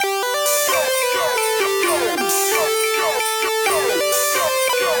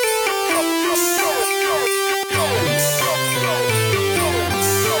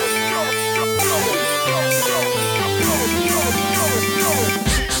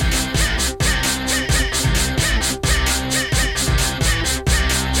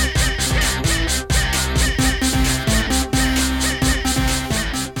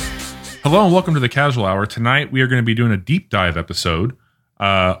Hello and welcome to the Casual Hour. Tonight we are going to be doing a deep dive episode,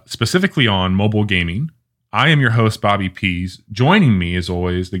 specifically on mobile gaming. I am your host, Bobby Pease. Joining me, as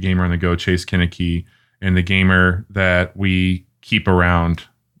always, the gamer on the go, Chase Kinnicky, and the gamer that we keep around,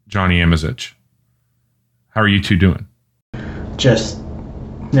 Johnny Amizich. How are you two doing? Just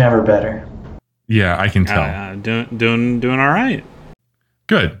never better. Yeah, I can tell. Doing all right.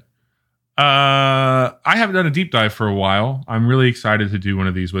 Good. I haven't done a deep dive for a while. I'm really excited to do one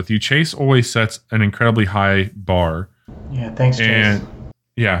of these with you. Chase always sets an incredibly high bar. Yeah, thanks, Chase. And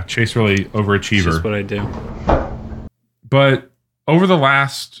yeah, Chase really overachiever. That's just what I do. But over the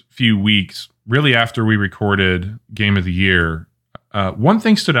last few weeks, really after we recorded Game of the Year, one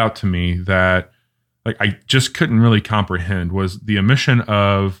thing stood out to me that I just couldn't really comprehend was the omission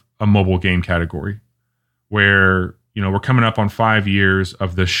of a mobile game category, where we're coming up on 5 years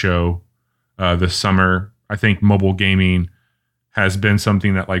of this show this summer. I think mobile gaming has been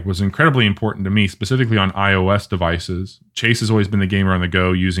something that was incredibly important to me, specifically on iOS devices. Chase has always been the gamer on the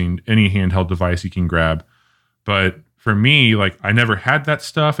go, using any handheld device you can grab. But for me, I never had that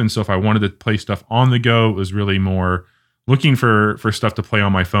stuff. And so if I wanted to play stuff on the go, it was really more looking for stuff to play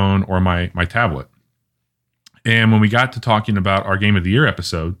on my phone or my tablet. And when we got to talking about our Game of the Year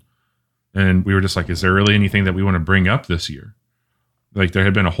episode, and we were just is there really anything that we want to bring up this year? There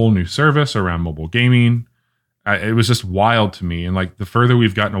had been a whole new service around mobile gaming. It was just wild to me. And the further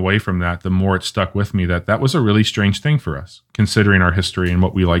we've gotten away from that, the more it stuck with me that was a really strange thing for us, considering our history and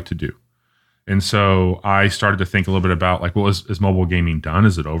what we like to do. And so I started to think a little bit about is mobile gaming done?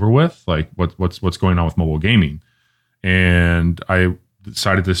 Is it over with? What's going on with mobile gaming? And I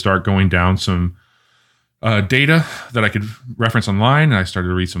decided to start going down some data that I could reference online. And I started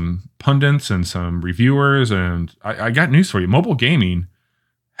to read some pundits and some reviewers, and I got news for you. Mobile gaming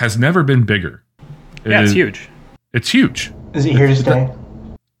has never been bigger. It's huge. It's huge. Is it here to stay?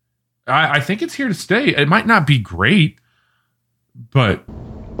 I think it's here to stay. It might not be great, but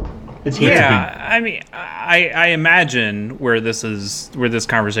it's here. Yeah, I imagine where this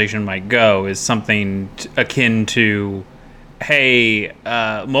conversation might go is something akin to, hey,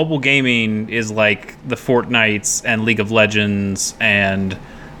 mobile gaming is like the Fortnites and League of Legends and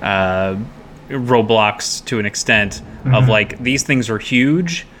Roblox to an extent, of these things are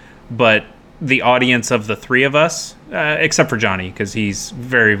huge, but the audience of the three of us, except for Johnny, because he's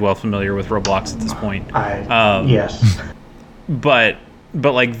very well familiar with Roblox at this point. Yes. But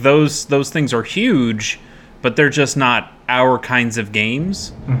those things are huge, but they're just not our kinds of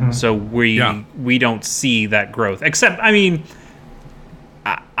games. So we don't see that growth. Except, I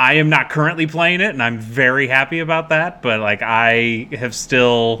am not currently playing it, and I'm very happy about that. But I have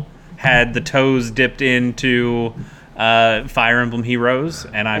still had the toes dipped into Fire Emblem Heroes,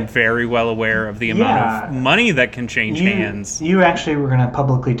 and I'm very well aware of the amount of money that can change hands. You actually were going to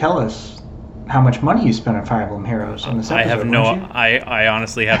publicly tell us how much money you spent on Fire Emblem Heroes on this episode. I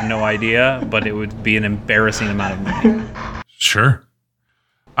honestly have no idea, but it would be an embarrassing amount of money. Sure.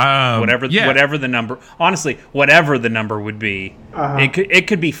 Whatever the number, honestly, whatever the number would be, it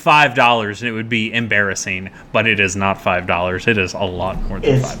could be $5 and it would be embarrassing, but it is not $5. It is a lot more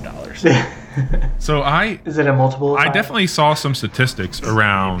than $5. So is it a multiple? I definitely saw some statistics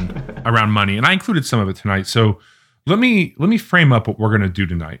around money, and I included some of it tonight. So let me frame up what we're going to do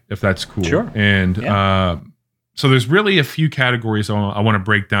tonight, if that's cool. Sure. And so there's really a few categories I want to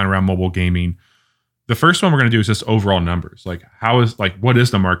break down around mobile gaming. The first one we're going to do is just overall numbers. What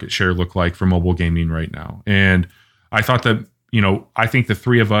does the market share look like for mobile gaming right now? And I thought that, I think the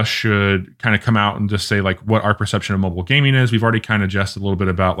three of us should kind of come out and just say what our perception of mobile gaming is. We've already kind of jested a little bit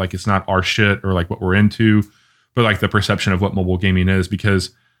about it's not our shit or what we're into, but the perception of what mobile gaming is,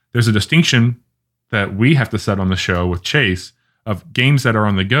 because there's a distinction that we have to set on the show with Chase of games that are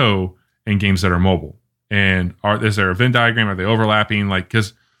on the go and games that are mobile. And is there a Venn diagram? Are they overlapping?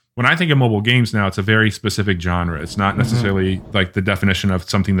 Because when I think of mobile games now, it's a very specific genre. It's not necessarily the definition of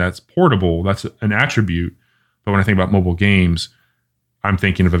something that's portable. That's an attribute. But when I think about mobile games, I'm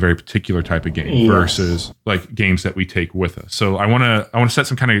thinking of a very particular type of game versus games that we take with us. So I want to set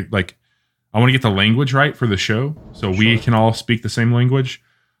some kind of I want to get the language right for the show, so we can all speak the same language.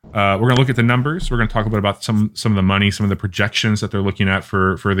 We're going to look at the numbers. We're going to talk about some of the money, some of the projections that they're looking at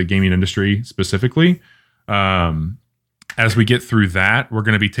for the gaming industry specifically. As we get through that, we're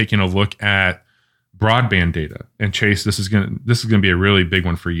going to be taking a look at broadband data. And Chase, this is going to be a really big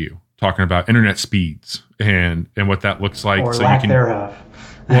one for you, talking about internet speeds and what that looks like. Or so lack thereof.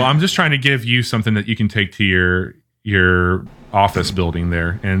 Well, I'm just trying to give you something that you can take to your office building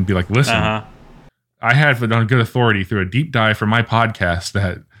there and be listen, I have it on good authority through a deep dive for my podcast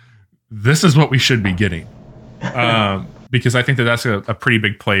that this is what we should be getting. because I think that that's a pretty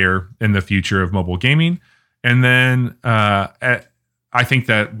big player in the future of mobile gaming. And then I think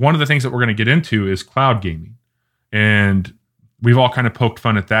that one of the things that we're going to get into is cloud gaming. And we've all kind of poked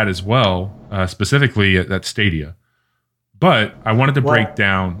fun at that as well, specifically at Stadia. But I wanted to break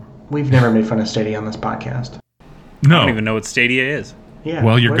down. We've never made fun of Stadia on this podcast. No. I don't even know what Stadia is. Yeah.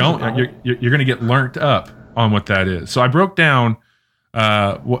 Well, you're going to get learnt up on what that is. So I broke down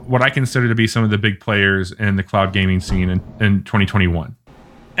what I consider to be some of the big players in the cloud gaming scene in 2021.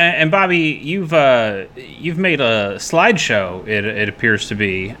 And Bobby, you've made a slideshow. It appears to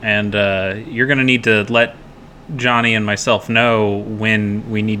be, and you're going to need to let Johnny and myself know when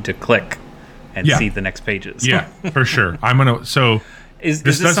we need to click and see the next pages. Yeah, for sure. I'm gonna. So is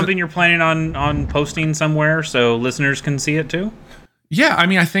this something you're planning on posting somewhere so listeners can see it too? Yeah, I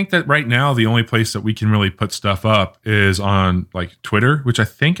mean, I think that right now the only place that we can really put stuff up is on like Twitter, which I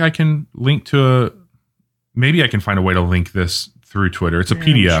think I can link to. Maybe I can find a way to link this through Twitter. It's a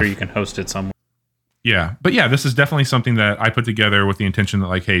PDF. I'm sure you can host it somewhere. Yeah, but yeah, this is definitely something that I put together with the intention that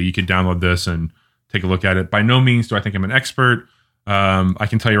like, hey, you could download this and take a look at it. By no means do I think I'm an expert. I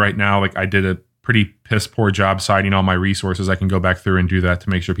can tell you right now, like I did a pretty piss poor job citing all my resources. I can go back through and do that to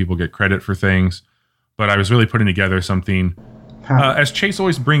make sure people get credit for things. But I was really putting together something. As Chase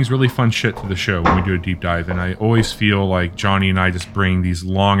always brings really fun shit to the show when we do a deep dive. And I always feel like Johnny and I just bring these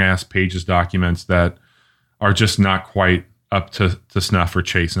long ass pages documents that are just not quite up to snuff for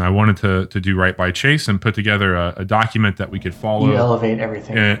Chase. And I wanted to do right by Chase and put together a document that we could follow. You elevate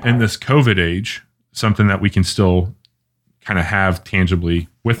everything. In this COVID age, something that we can still kind of have tangibly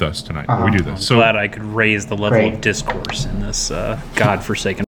with us tonight when we do this. So glad I could raise the level of discourse in this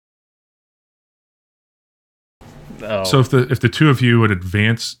godforsaken. So if the two of you would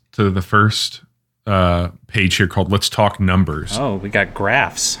advance to the first page here called Let's Talk Numbers. Oh, we got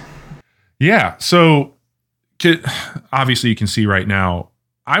graphs. Yeah. So obviously you can see right now,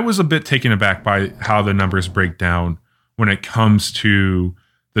 I was a bit taken aback by how the numbers break down when it comes to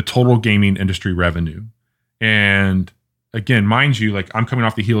the total gaming industry revenue. And again, mind you, like I'm coming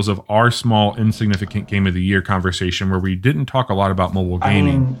off the heels of our small, insignificant game of the year conversation where we didn't talk a lot about mobile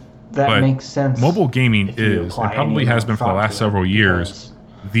gaming. I mean, that makes sense. Mobile gaming is, and probably has been for the last several years,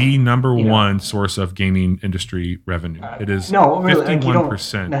 the number one source of gaming industry revenue. It is 51%. You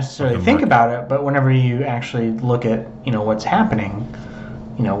don't necessarily think about it, but whenever you actually look at what's happening,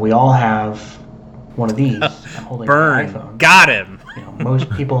 we all have one of these. I'm holding Burn. an iPhone. Got him. Most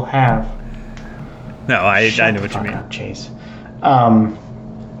people have. No, I know what you mean. Up, Chase.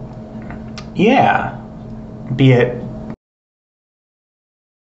 Yeah. Be it.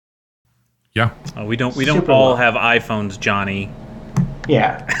 Yeah. Oh, we don't all have iPhones, Johnny.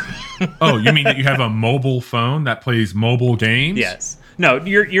 Yeah. Oh, you mean that you have a mobile phone that plays mobile games? Yes. No,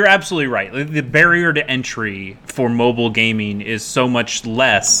 you're absolutely right. The barrier to entry for mobile gaming is so much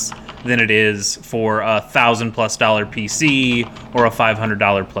less than it is for a $1,000+ PC or a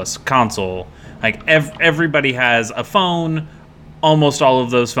 $500+ console. Like everybody has a phone. Almost all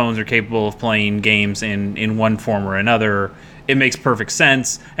of those phones are capable of playing games in one form or another. It makes perfect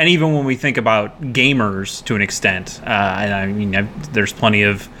sense. And even when we think about gamers to an extent, and I mean, there's plenty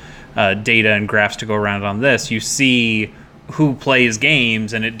of data and graphs to go around on this, you see who plays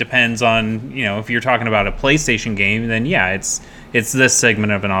games, and it depends on, if you're talking about a PlayStation game, then yeah, it's this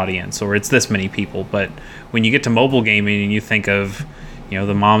segment of an audience, or it's this many people. But when you get to mobile gaming and you think of,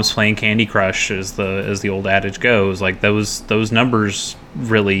 the moms playing Candy Crush, as the old adage goes, like those numbers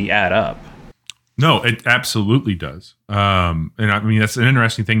really add up. No, it absolutely does. And I mean, that's an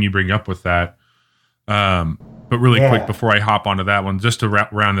interesting thing you bring up with that. But really quick, before I hop onto that one, just to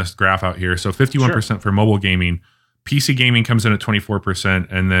round this graph out here. So 51% for mobile gaming. PC gaming comes in at 24%,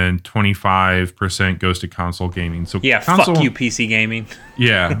 and then 25% goes to console gaming. So yeah, console, fuck you, PC gaming.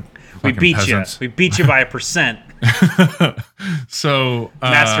 Yeah. We beat peasants. You. We beat you by 1%. So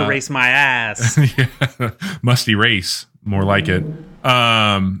Master Race my ass. Yeah, musty race, more like it.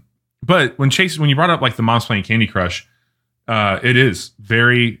 But when you brought up like the moms playing Candy Crush, it is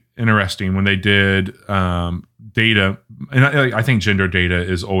very interesting when they did data, and I think gender data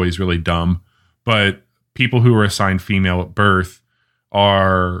is always really dumb, but people who are assigned female at birth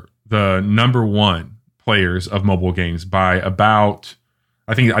are the number one players of mobile games by about,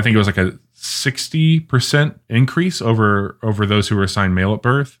 I think it was like a 60% increase over those who were assigned male at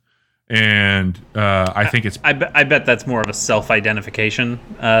birth. And I think it's. I bet that's more of a self-identification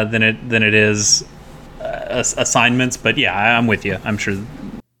than it is assignments. But yeah, I'm with you. I'm sure.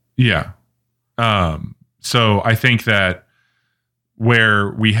 Yeah. So I think that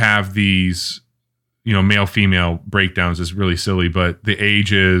where we have these, male female breakdowns is really silly. But the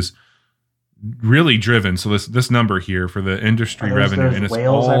age is really driven. So this number here for the industry revenue, and it's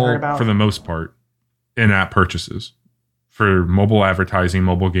all for the most part in-app purchases for mobile advertising,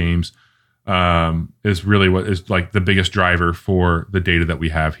 mobile games, is really what is like the biggest driver for the data that we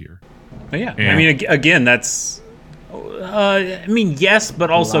have here. But yeah, and I mean, again, that's. I mean, yes,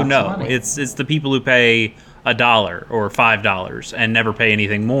 but also no. It's the people who pay $1 or $5 and never pay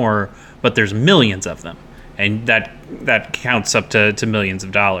anything more, but there's millions of them, and that counts up to millions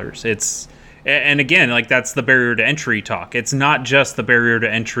of dollars. And again, like, that's the barrier to entry talk. It's not just the barrier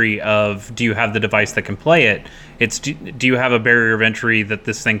to entry of, do you have the device that can play it? It's, do you have a barrier of entry that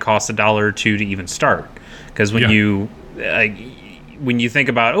this thing costs $1 or $2 to even start? Because when you think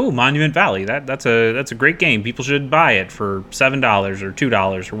about, Monument Valley, that's a great game. People should buy it for $7 or $2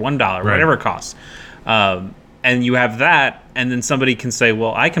 or $1, whatever it costs. And you have that, and then somebody can say,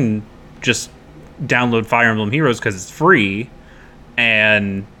 well, I can just download Fire Emblem Heroes because it's free,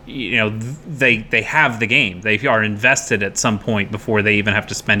 and they have the game. They are invested at some point before they even have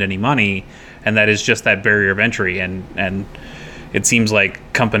to spend any money, and that is just that barrier of entry. And it seems like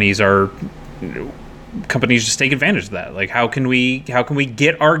companies just take advantage of that. Like, how can we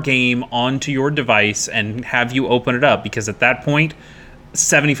get our game onto your device and have you open it up? Because at that point,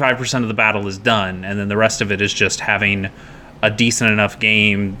 75% of the battle is done, and then the rest of it is just having a decent enough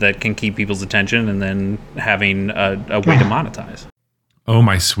game that can keep people's attention, and then having a way to monetize. Oh,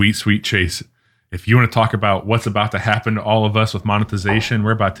 my sweet, sweet Chase. If you want to talk about what's about to happen to all of us with monetization,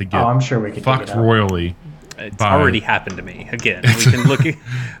 we're about to get I'm sure we can fucked royally. It's already happened to me. Again, we can look at,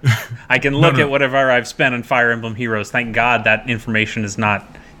 I can look at whatever I've spent on Fire Emblem Heroes. Thank God that information is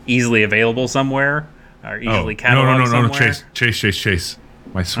not easily available somewhere or easily cataloged somewhere. Chase.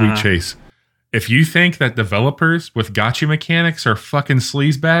 My sweet Chase. If you think that developers with gotcha mechanics are fucking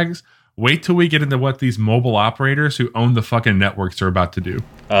sleazebags, wait till we get into what these mobile operators who own the fucking networks are about to do.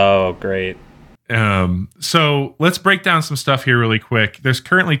 Oh, great. So let's break down some stuff here really quick. There's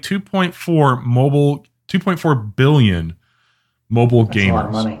currently 2.4 billion mobile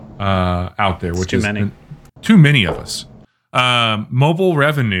gamers out there, which is too many of us. Mobile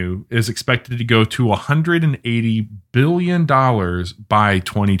revenue is expected to go to $180 billion by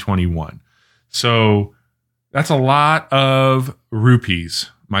 2021. So that's a lot of rupees,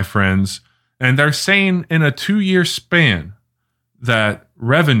 my friends. And they're saying in a 2-year span that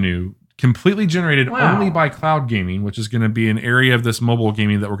revenue completely generated only by cloud gaming, which is going to be an area of this mobile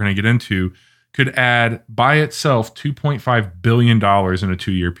gaming that we're going to get into, could add by itself $2.5 billion in a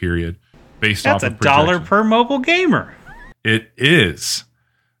 2-year period based off of projection. That's $1 per mobile gamer. It is.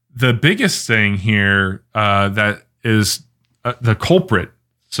 The biggest thing here that is the culprit.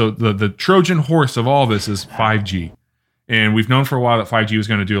 So the Trojan horse of all this is 5G. And we've known for a while that 5G was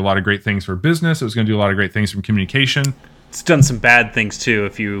going to do a lot of great things for business. It was going to do a lot of great things from communication. It's done some bad things, too,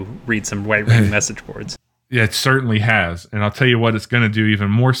 if you read some right-wing message boards. Yeah, it certainly has. And I'll tell you what it's going to do even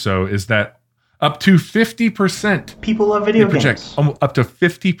more so is that up to 50%. People love video games. Up to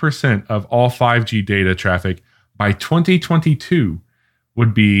 50% of all 5G data traffic by 2022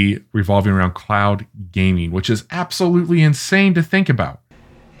 would be revolving around cloud gaming, which is absolutely insane to think about.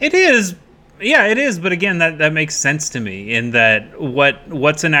 It is. Yeah, it is. But again, that makes sense to me in that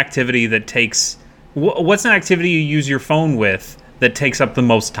what's an activity that takes... What's an activity you use your phone with that takes up the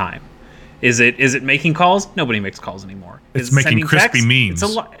most time? Is it making calls? Nobody makes calls anymore. It's making crispy memes.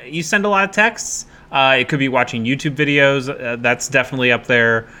 You send a lot of texts. It could be watching YouTube videos. That's definitely up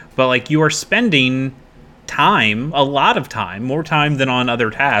there. But like, you are spending time, a lot of time, more time than on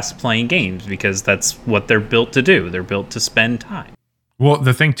other tasks playing games, because that's what they're built to do. They're built to spend time. Well,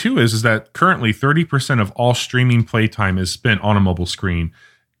 the thing too is that currently 30% of all streaming playtime is spent on a mobile screen,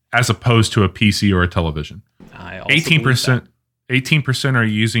 as opposed to a PC or a television. 18% are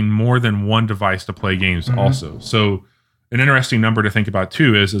using more than one device to play games also. So an interesting number to think about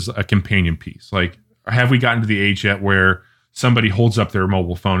too is a companion piece. Like, have we gotten to the age yet where somebody holds up their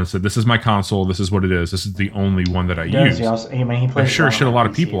mobile phone and said, this is my console, this is what it is, this is the only one that I use? He plays I'm sure a lot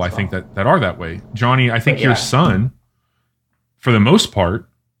of people, I think, that are that way. Johnny, I think your son, for the most part,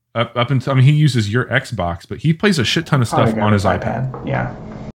 up until, he uses your Xbox, but he plays a shit ton of stuff on his iPad. Yeah.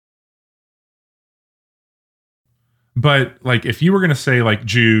 But like, if you were going to say, like,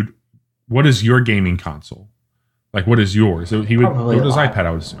 Jude, what is your gaming console? Like, what is yours? He would go to his iPad,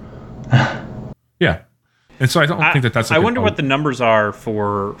 I would assume. Yeah. And so I don't think that's... I wonder what the numbers are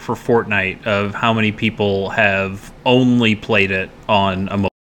for Fortnite of how many people have only played it on a mobile.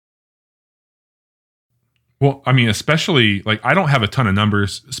 Well, especially, like, I don't have a ton of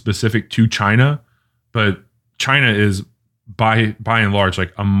numbers specific to China, but China is by and large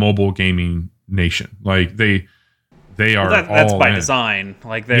like a mobile gaming nation. Like, they they are that's all by in. design.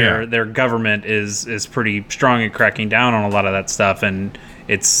 Like their government is pretty strong at cracking down on a lot of that stuff, and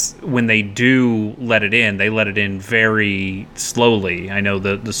it's when they do let it in, they let it in very slowly. I know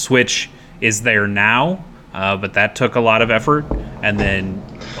the Switch is there now, but that took a lot of effort, and then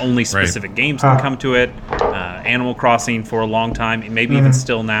only specific games can come to it. Animal Crossing for a long time, maybe even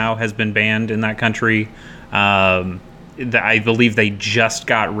still now, has been banned in that country. I believe they just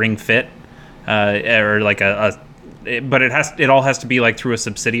got Ring Fit, or like but it all has to be like through a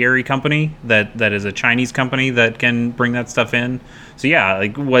subsidiary company that is a Chinese company that can bring that stuff in. So yeah,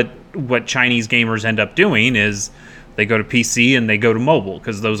 like what Chinese gamers end up doing is they go to PC and they go to mobile,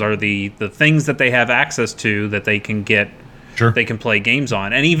 because those are the things that they have access to that they can get. Sure. They can play games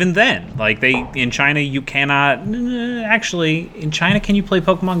on. And even then, like in China, you cannot actually. In China, can you play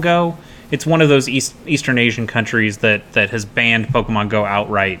Pokemon Go? It's one of those Eastern Asian countries that has banned Pokemon Go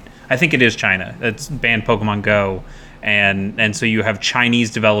outright. I think it is China that's banned Pokemon Go, and so you have Chinese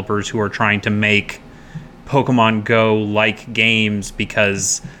developers who are trying to make Pokemon Go like games,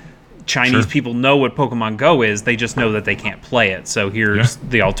 because Chinese people know what Pokemon Go is. They just know that they can't play it. So here's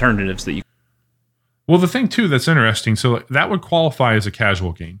the alternatives that you. Well, the thing too that's interesting, so that would qualify as a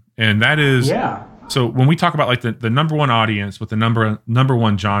casual game, and that is So when we talk about like the number one audience with the number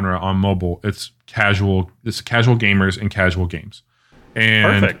one genre on mobile, it's casual. It's casual gamers and casual games.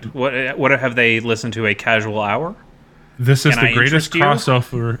 And perfect. What have they listened to? A Casual Hour? This is the greatest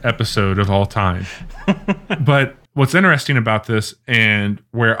crossover episode of all time. But what's interesting about this, and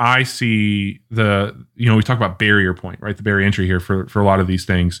where I see we talk about barrier point, right? The barrier entry here for a lot of these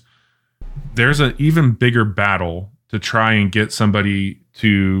things. There's an even bigger battle to try and get somebody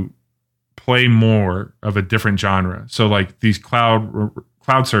to play more of a different genre. So like these cloud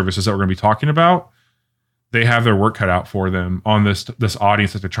services that we're going to be talking about, they have their work cut out for them on this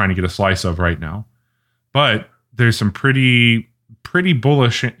audience that they're trying to get a slice of right now. But there's some pretty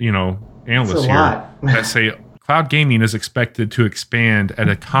bullish, analysts here that say cloud gaming is expected to expand at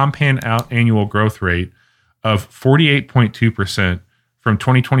a compound annual growth rate of 48.2% from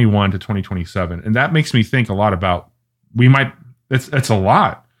 2021 to 2027. And that makes me think a lot about, it's a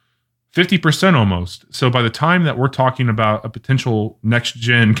lot, 50% almost. So by the time that we're talking about a potential next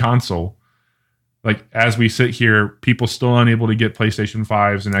gen console, like as we sit here, people still unable to get PlayStation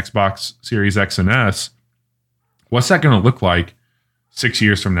 5s and Xbox Series X and S, what's that going to look like 6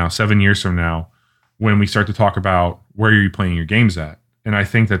 years from now, 7 years from now, when we start to talk about where are you playing your games at? And I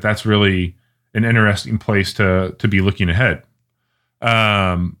think that that's really an interesting place to be looking ahead.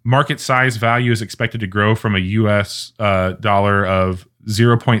 Market size value is expected to grow from a US dollar of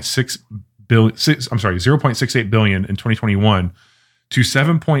 0.68 billion in 2021 to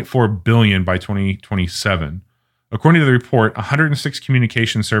 7.4 billion by 2027. According to the report, 106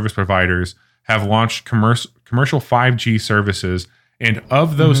 communication service providers have launched commercial 5G services, and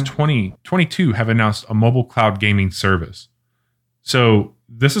of those 22 have announced a mobile cloud gaming service. So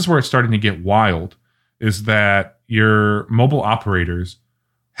this is where it's starting to get wild, is that your mobile operators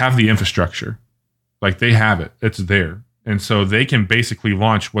have the infrastructure. Like they have it. It's there. And so they can basically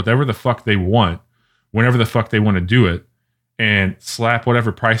launch whatever the fuck they want, whenever the fuck they want to do it, and slap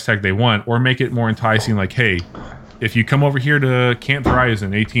whatever price tag they want, or make it more enticing. Like, hey, if you come over here to Camp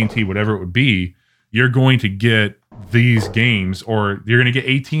Verizon, AT&T, whatever it would be, you're going to get these games, or you're going to get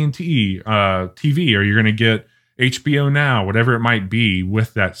AT&T TV, or you're going to get HBO Now, whatever it might be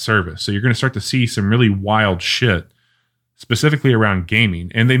with that service. So you're going to start to see some really wild shit, specifically around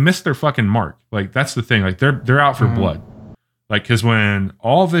gaming. And they missed their fucking mark. Like, that's the thing. Like, they're out for blood. Like, because when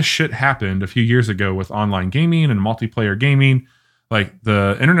all this shit happened a few years ago with online gaming and multiplayer gaming, like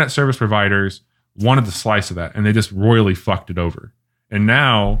the internet service providers wanted the slice of that, and they just royally fucked it over. And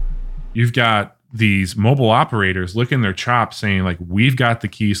now you've got these mobile operators licking their chops saying, like, we've got the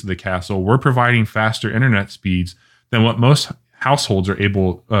keys to the castle. We're providing faster internet speeds than what most households are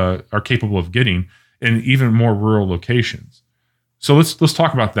capable of getting in even more rural locations. So let's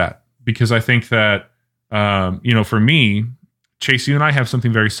talk about that, because I think that, for me, Chase, you and I have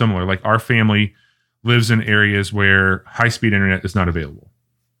something very similar. Like, our family lives in areas where high-speed internet is not available.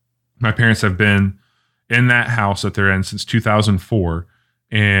 My parents have been in that house that they're in since 2004,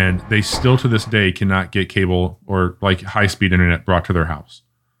 and they still to this day cannot get cable or like high-speed internet brought to their house.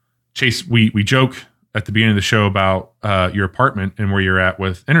 Chase, we joke at the beginning of the show about your apartment and where you're at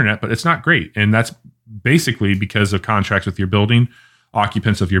with internet, but it's not great. And that's basically because of contracts with your building,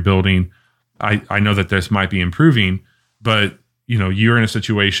 occupants of your building. I know that this might be improving, but you're in a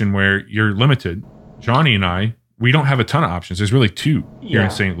situation where you're limited. Johnny and I, we don't have a ton of options. There's really two here in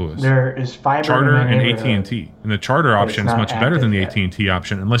St. Louis. There is fiber, Charter and AT&T. And the Charter option is much better than the AT&T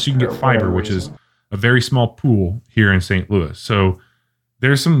option, unless you can get fiber, which is a very small pool here in St. Louis. So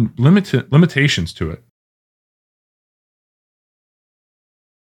there's some limitations to it.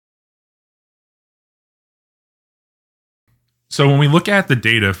 So when we look at the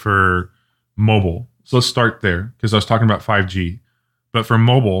data for mobile, so let's start there because I was talking about 5G. But for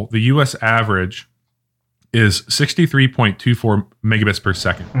mobile, the US average is 63.24 megabits per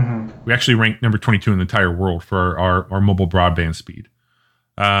second. Mm-hmm. We actually rank number 22 in the entire world for our mobile broadband speed.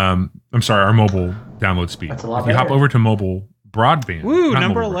 I'm sorry, our mobile download speed. That's a lot if you hop over to mobile broadband. Woo,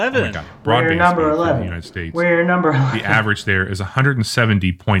 number 11. Oh my God, broadband number speed 11. in the United States. We're number 11. The average there is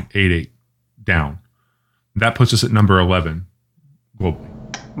 170.88 down. That puts us at number 11 globally.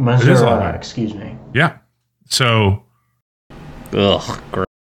 Missouri, excuse me. Yeah. So, great.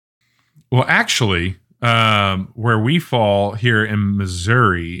 Well, actually, where we fall here in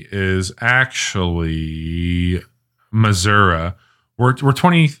Missouri is actually Missouri. We're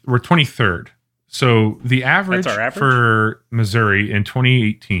 23rd. So the average for Missouri in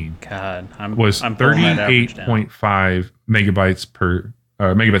 2018 was 38.5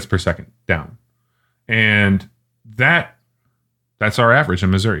 megabits per second down, and that's our average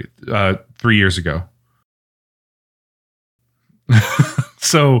in Missouri 3 years ago.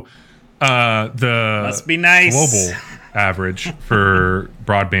 So the must be nice. Global average for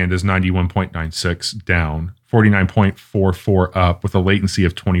broadband is 91.96 down, 49.44 up with a latency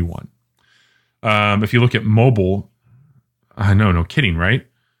of 21. If you look at mobile, I know, no kidding, right?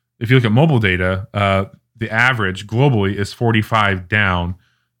 If you look at mobile data, the average globally is 45 down,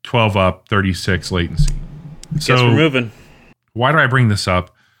 12 up, 36 latency. So guess we're moving. Why do I bring this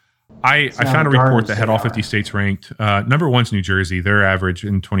up? I found a report that had all 50 states ranked. Number one's New Jersey. Their average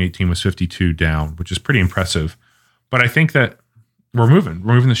in 2018 was 52 down, which is pretty impressive. But I think that we're moving.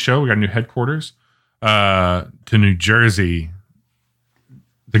 We're moving the show. We got a new headquarters to New Jersey,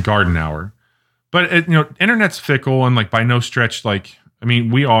 the Garden Hour. But internet's fickle and by no stretch. We're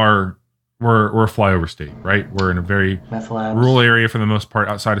a flyover state, right? We're in a very rural area for the most part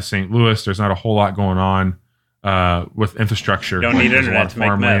outside of St. Louis. There's not a whole lot going on with infrastructure. Don't need there's internet a lot of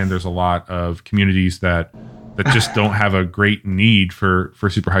farmland. There's a lot of communities that just don't have a great need for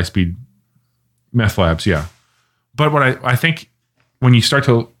super high speed meth labs. Yeah, but what I think when you start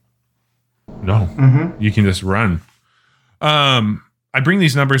to you can just run. I bring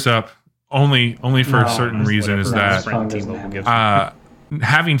these numbers up only for a certain reason is that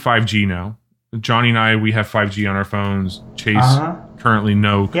having 5G now. Johnny and I, we have 5G on our phones. Chase currently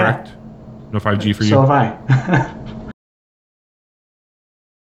no, correct? Yeah. No 5G for you? So have I.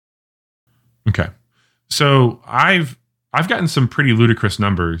 Okay. So I've gotten some pretty ludicrous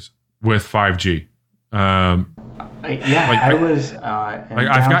numbers with 5G. I was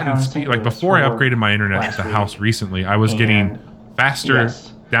I've gotten speed before I upgraded my internet at the house recently. I was getting faster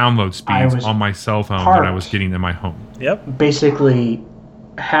download speeds on my cell phone than I was getting in my home. Yep. Basically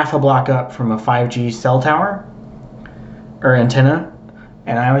half a block up from a 5G cell tower or antenna.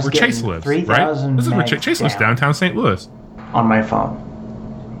 And I was getting Chase lives, 3,000 right? This is where Chase lives, downtown St. Louis. On my phone.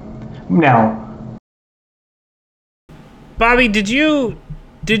 Now, Bobby, did you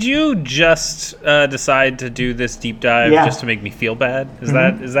just decide to do this deep dive just to make me feel bad? Is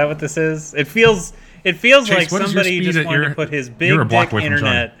that what this is? It feels Chase, like somebody just wanted to put his big dick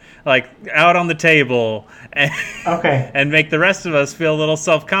internet out on the table and make the rest of us feel a little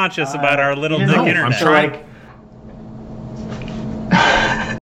self-conscious about our little dick internet. I'm trying.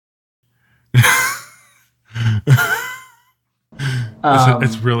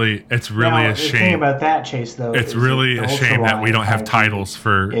 It's really a shame. The thing about that, Chase, though, it's really a shame that we don't have titles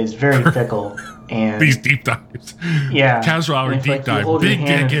for. It's very fickle and these deep dives. Yeah, Casual Hour deep dive, big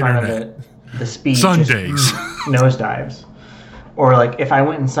dick internet. The speed Sundays just nosedives. Or if I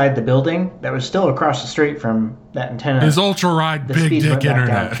went inside the building that was still across the street from that antenna, is ultra ride big dick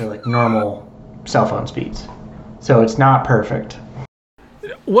internet down to normal cell phone speeds. So it's not perfect.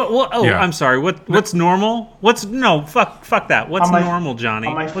 What? Oh, yeah. I'm sorry. What's normal? Fuck that. What's normal, Johnny?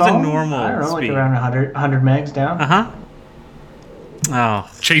 On my phone, what's a normal I don't know, speed? Around 100 megs down. Oh,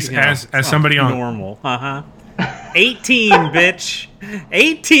 Chase, as somebody on normal. 18, bitch.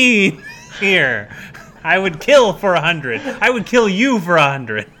 18 here. I would kill for 100. I would kill you for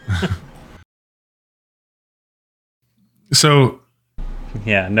 100. So.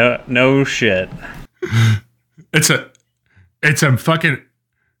 Yeah. No shit. It's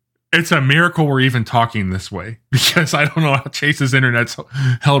a miracle we're even talking this way because I don't know how Chase's internet's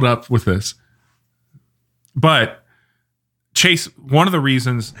held up with this. But Chase, one of the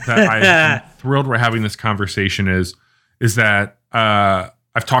reasons that I'm thrilled we're having this conversation is that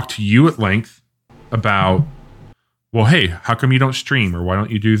I've talked to you at length about well, hey, how come you don't stream, or why don't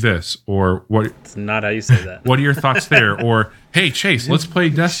you do this, or what? It's not how you say that. What are your thoughts there? Or hey, Chase, let's play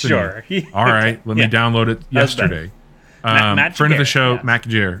Destiny. Sure. All right, let me download it yesterday. Friend of the show, yes. Mac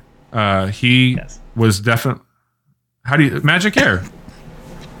Jer. He was definitely. How do you Magic Air?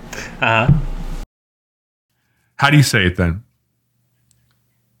 How do you say it then?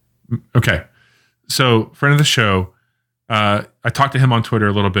 Okay, so friend of the show. I talked to him on Twitter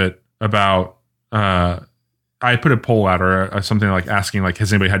a little bit about. I put a poll out or something like asking like,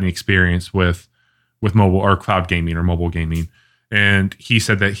 has anybody had any experience with mobile or cloud gaming or mobile gaming? And he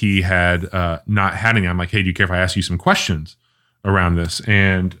said that he had not had any. I'm like, hey, do you care if I ask you some questions around this?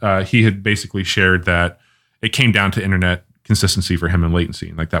 And he had basically shared that it came down to internet consistency for him and latency.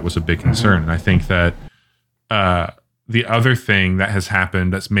 And like that was a big concern. And I think that the other thing that has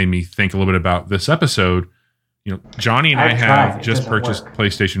happened that's made me think a little bit about this episode, Johnny and I have just purchased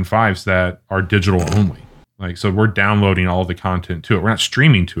PlayStation 5s that are digital only. Like, so we're downloading all the content to it. We're not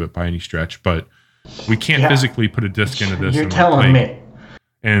streaming to it by any stretch, but we can't physically put a disc into this. You're telling me.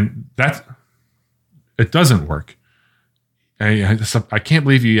 And it doesn't work. I can't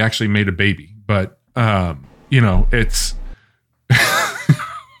believe you actually made a baby, but, it's,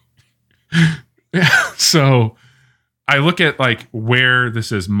 so I look at like where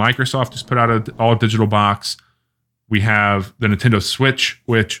this is. Microsoft just put out an all digital box. We have the Nintendo Switch,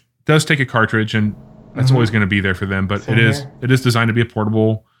 which does take a cartridge, and that's always going to be there for them. But it is designed to be a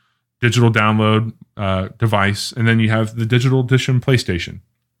portable digital download device. And then you have the digital edition PlayStation.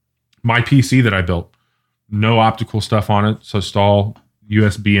 My PC that I built, no optical stuff on it, so it's all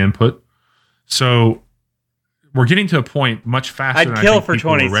USB input. So we're getting to a point much faster than I think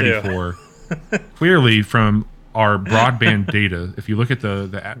people are ready for. Clearly, from our broadband data, if you look at the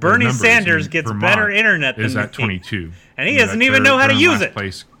Bernie numbers, Sanders gets Vermont better internet than is at 22, and he doesn't even know how to use it.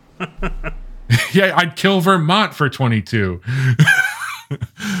 Yeah, I'd kill Vermont for 22.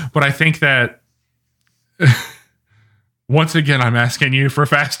 But I think that once again, I'm asking you for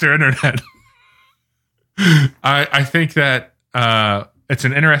faster internet. I think that it's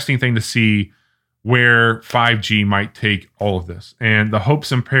an interesting thing to see where 5G might take all of this, and the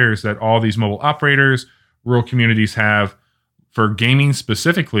hopes and prayers that all these mobile operators, rural communities have for gaming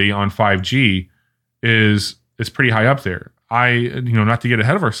specifically on 5G is pretty high up there. Not to get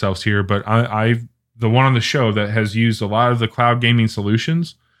ahead of ourselves here, but I've the one on the show that has used a lot of the cloud gaming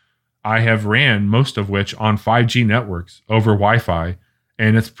solutions. I have ran most of which on 5G networks over Wi-Fi,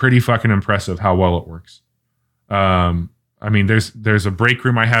 and it's pretty fucking impressive how well it works. There's a break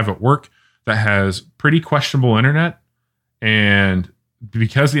room I have at work that has pretty questionable internet, and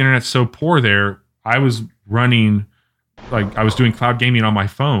because the internet's so poor there, I was doing cloud gaming on my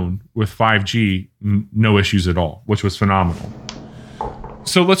phone with 5G, no issues at all, which was phenomenal.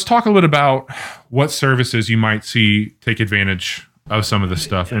 So let's talk a little about what services you might see take advantage of some of this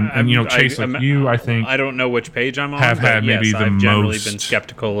stuff. And Chase, I think I don't know which page I'm on. Have had maybe yes, the I've most generally been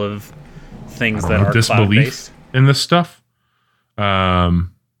skeptical of things that are disbelief cloud-based in this stuff. I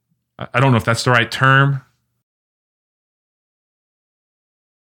don't know if that's the right term.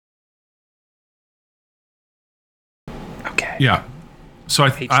 Okay. Yeah. So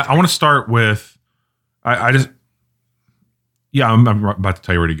I want to start with I'm about to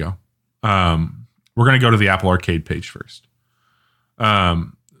tell you where to go. We're going to go to the Apple Arcade page first.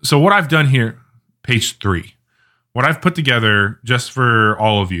 So what I've done here, page 3, what I've put together just for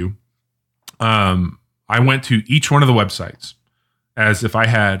all of you, I went to each one of the websites as if I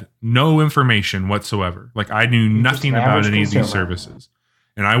had no information whatsoever. Like I knew nothing about any of these services.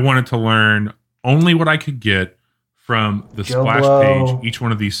 And I wanted to learn only what I could get from the splash page each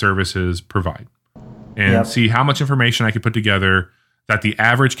one of these services provide. And see how much information I could put together that the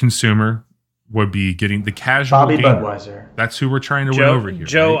average consumer would be getting. The casual Bobby gamer. Budweiser. That's who we're trying to win over here.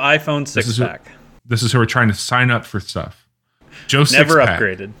 Joe right? iPhone 6-pack. This is who we're trying to sign up for stuff. Joe Never 6-pack.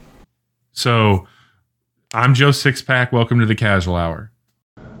 Upgraded. So I'm Joe 6-pack. Welcome to the Casual Hour.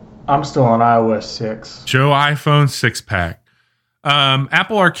 I'm still on iOS 6. Joe iPhone 6-pack.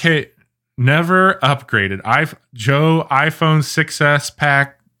 Apple Arcade never upgraded. Joe iPhone 6s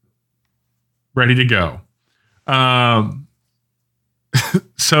pack. Ready to go.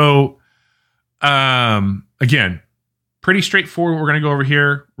 Again, pretty straightforward. We're going to go over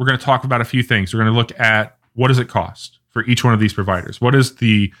here. We're going to talk about a few things. We're going to look at what does it cost for each one of these providers? What is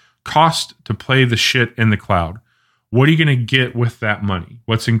the cost to play the shit in the cloud? What are you going to get with that money?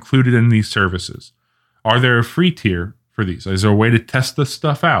 What's included in these services? Are there a free tier for these? Is there a way to test this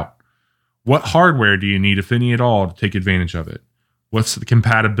stuff out? What hardware do you need, if any at all, to take advantage of it? What's the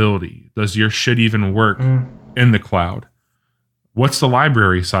compatibility? Does your shit even work in the cloud? what's the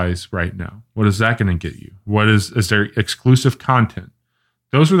library size right now? What is that going to get you? Is there exclusive content?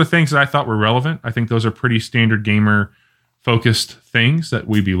 Those were the things that I thought were relevant. I think those are pretty standard gamer focused things that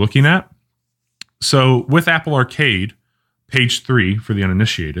we'd be looking at. So with Apple Arcade, page 3 for the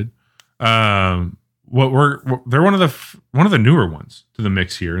uninitiated, they're one of the newer ones to the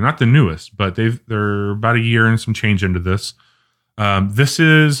mix here. Not the newest, but they're about a year and some change into this. This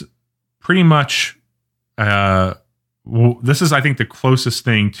is pretty much this is, I think, the closest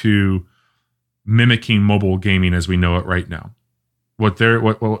thing to mimicking mobile gaming as we know it right now. What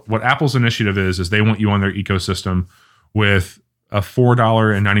Apple's initiative is they want you on their ecosystem with a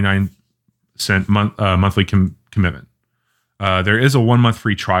 $4.99 monthly commitment. There is a 1 month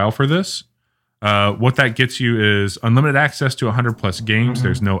free trial for this. What that gets you is unlimited access to 100 plus games. Mm-hmm.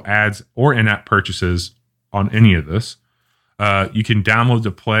 There's no ads or in-app purchases on any of this. You can download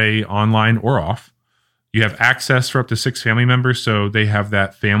to play online or off. You have access for up to 6 family members, so they have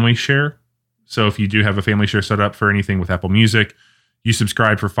that family share. So if you do have a family share set up for anything with Apple Music, you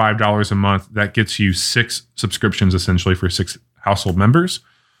subscribe for $5 a month. That gets you 6 subscriptions essentially for 6 household members.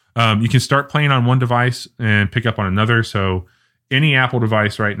 You can start playing on one device and pick up on another. So any Apple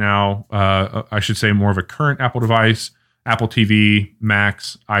device right now, I should say more of a current Apple device, Apple TV,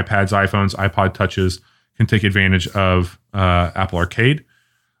 Macs, iPads, iPhones, iPod Touches can take advantage of Apple Arcade.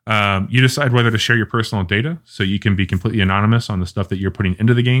 You decide whether to share your personal data, so you can be completely anonymous on the stuff that you're putting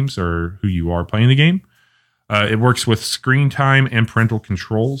into the games or who you are playing the game. It works with screen time and parental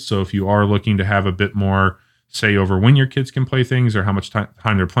controls. So if you are looking to have a bit more say over when your kids can play things or how much time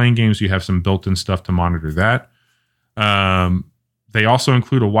they're playing games, you have some built-in stuff to monitor that. They also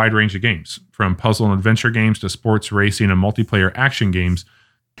include a wide range of games, from puzzle and adventure games to sports, racing, and multiplayer action games.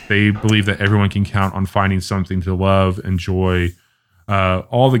 They believe that everyone can count on finding something to love, enjoy.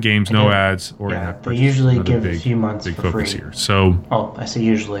 All the games, no ads or in-app purchases. They usually give a few months for free. Here. So, I say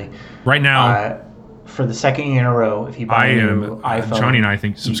usually. Right now, for the second year in a row, if you buy a new iPhone, Johnny and I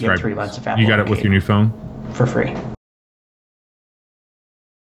think subscribe. You get 3 months of Apple You got it Arcade with your new phone for free.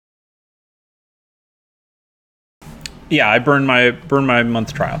 Yeah, I burned my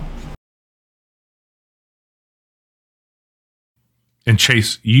month trial. And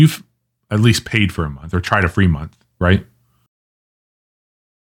Chase, you've at least paid for a month or tried a free month, right?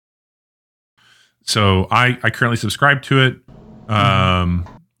 So I currently subscribe to it. The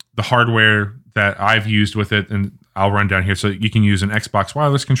hardware that I've used with it, and I'll run down here. So you can use an Xbox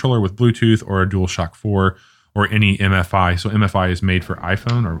wireless controller with Bluetooth or a DualShock 4 or any MFI. So MFI is made for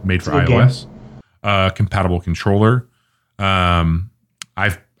iPhone or made for iOS. Compatible controller.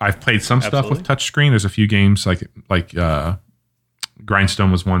 I've played some stuff with touchscreen. There's a few games like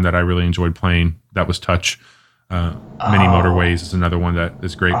Grindstone was one that I really enjoyed playing. That was touch. Mini Motorways is another one that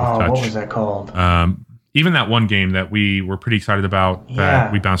is great with touch. What was that called? Even that one game that we were pretty excited about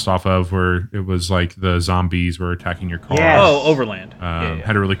that we bounced off of, where it was like the zombies were attacking your car. Yes. Oh, Overland.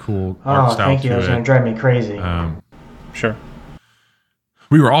 Had a really cool art style thank you. to That was it. going to drive me crazy. Sure.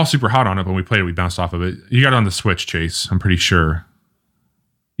 We were all super hot on it when we played it. We bounced off of it. You got it on the Switch, Chase. I'm pretty sure.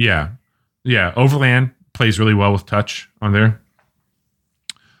 Yeah. Overland plays really well with touch on there.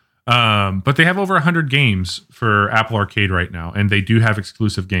 But they have over 100 games for Apple Arcade right now, and they do have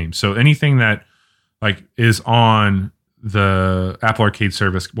exclusive games. So anything that is on the Apple Arcade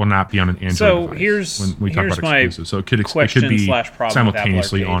service will not be on an Android device when we talk about exclusive. So it could be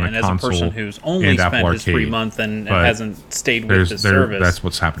simultaneously on a console as a person who's only spent his free month and hasn't stayed with this service. That's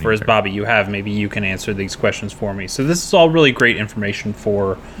what's happening. Whereas Bobby, you have. Maybe you can answer these questions for me. So this is all really great information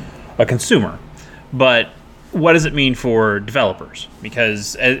for a consumer, but what does it mean for developers?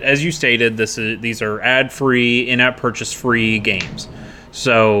 Because as you stated, these are ad-free, in-app purchase-free games.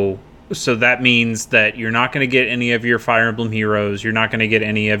 So that means that you're not going to get any of your Fire Emblem Heroes. You're not going to get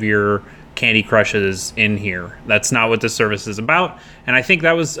any of your Candy Crushes in here. That's not what this service is about. And I think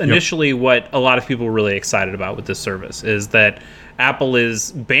that was initially what a lot of people were really excited about with this service, is that Apple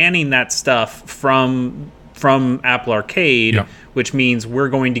is banning that stuff from Apple Arcade, which means we're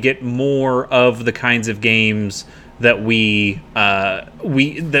going to get more of the kinds of games that we core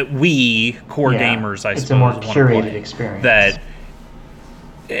gamers, I suppose, it's a more curated experience.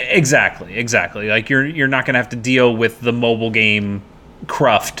 Exactly. Like you're not going to have to deal with the mobile game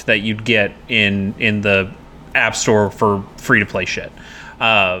cruft that you'd get in the App Store for free to play shit.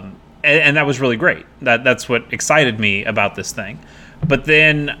 And that was really great. That's what excited me about this thing. But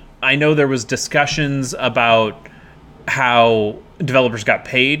then I know there was discussions about how developers got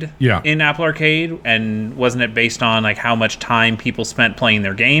paid in Apple Arcade, and wasn't it based on how much time people spent playing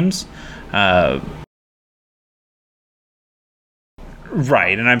their games?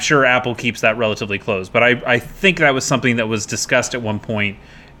 Right, and I'm sure Apple keeps that relatively close. But I think that was something that was discussed at one point,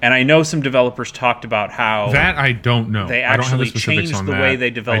 and I know some developers talked about how that I don't know. They actually changed the way they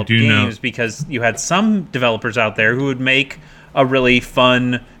developed games because you had some developers out there who would make a really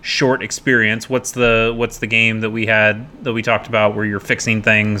fun short experience. What's the game that we talked about where you're fixing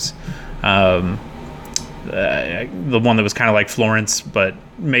things? The one that was kind of like Florence, but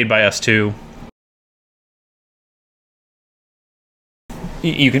made by us too.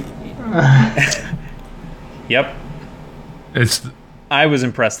 You can. Yep. I was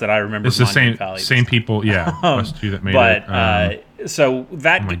impressed that I remember. It's the same people, yeah. Us two that made it. So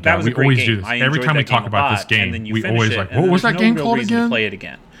that was a great game. Every time we talk about this game, we always like, what was that game called again? To play it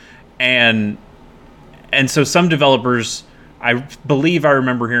again, and so some developers, I believe I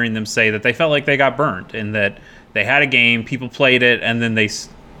remember hearing them say that they felt like they got burned and that they had a game, people played it, and then they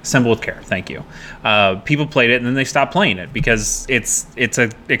assemble with care. Thank you. People played it and then they stopped playing it because it's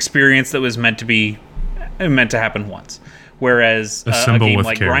an experience that was meant to happen once. Whereas a game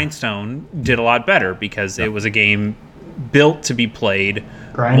like Grindstone did a lot better because it was a game built to be played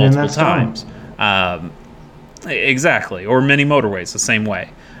multiple times. Exactly. Or Many Motorways the same way.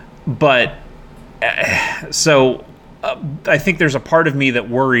 But so I think there's a part of me that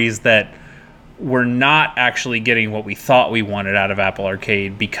worries that we're not actually getting what we thought we wanted out of Apple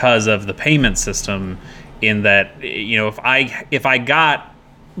Arcade because of the payment system, in that, you know, if I got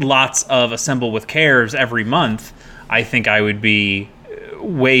lots of Assemble with Cares every month, I think I would be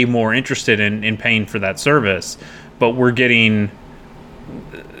way more interested in paying for that service. But we're getting...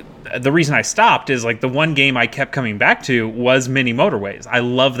 The reason I stopped is, like, the one game I kept coming back to was Mini Motorways. I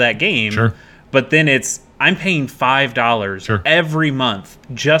love that game. Sure. But then I'm paying $5 every month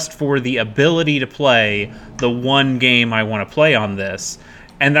just for the ability to play the one game I want to play on this.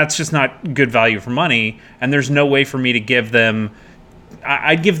 And that's just not good value for money. And there's no way for me to give them...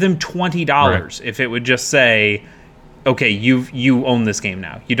 I'd give them $20 if it would just say, okay, you own this game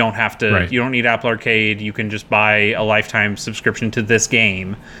now. You don't have to. You don't need Apple Arcade. You can just buy a lifetime subscription to this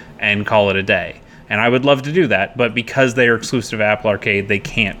game and call it a day. And I would love to do that, but because they are exclusive to Apple Arcade, they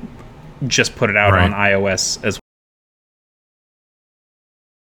can't just put it out on iOS as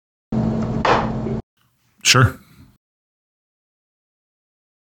well. Sure.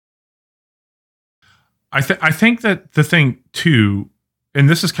 I think that the thing too, and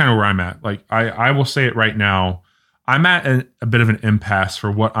this is kind of where I'm at. Like I will say it right now. I'm at a bit of an impasse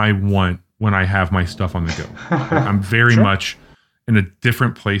for what I want when I have my stuff on the go. Like, I'm very much in a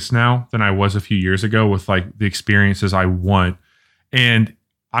different place now than I was a few years ago with, like, the experiences I want. And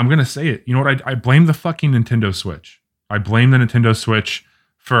I'm going to say it. You know what? I blame the fucking Nintendo Switch. I blame the Nintendo Switch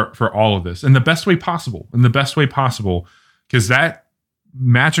for all of this in the best way possible. Because that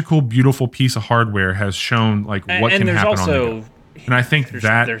magical, beautiful piece of hardware has shown, like, what can happen on the go. And I think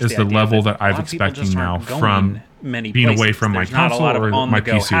that is the level that I'm expecting now from being away from my console or my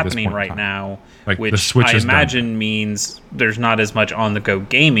PC at this point right now, like, which the Switch I imagine means there's not as much on-the-go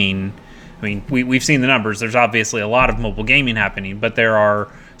gaming. I mean, we've seen the numbers. There's obviously a lot of mobile gaming happening, but there are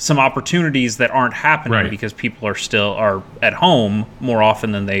some opportunities that aren't happening because people are at home more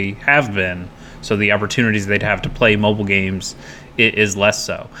often than they have been. So the opportunities they'd have to play mobile games is less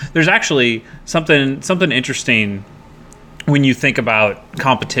so. There's actually something interesting when you think about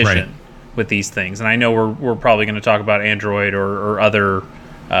competition with these things. And I know we're probably going to talk about Android or other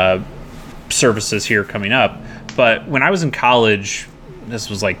services here coming up. But when I was in college, this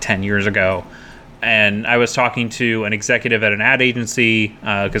was like 10 years ago, and I was talking to an executive at an ad agency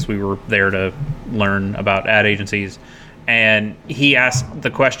because we were there to learn about ad agencies. And he asked the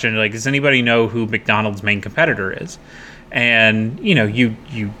question, like, does anybody know who McDonald's main competitor is? And, you know, you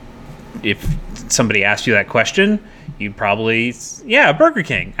if somebody asked you that question, you'd probably, Burger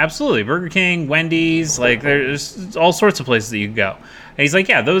King. Absolutely. Burger King, Wendy's, like, there's all sorts of places that you can go. And he's like,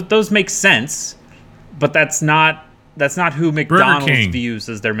 yeah, those make sense, but that's not who McDonald's views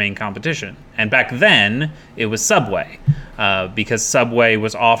as their main competition. And back then, it was Subway, because Subway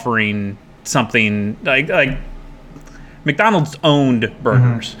was offering something like McDonald's owned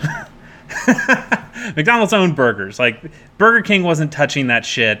burgers. McDonald's owned burgers. Like, Burger King wasn't touching that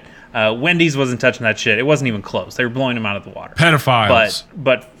shit. Wendy's wasn't touching that shit. It wasn't even close. They were blowing them out of the water. Pedophiles.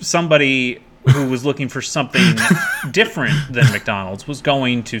 But somebody who was looking for something different than McDonald's was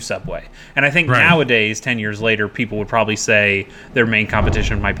going to Subway. And I think nowadays, 10 years later, people would probably say their main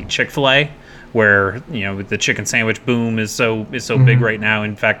competition might be Chick-fil-A, where, you know, the chicken sandwich boom is so big right now.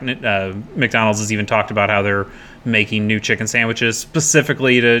 In fact, McDonald's has even talked about how they're making new chicken sandwiches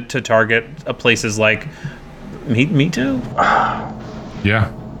specifically to target places like Me Too.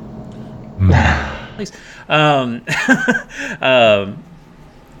 Yeah. please.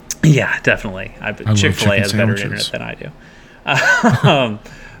 Yeah, definitely. Chick-fil-A has better internet than I do.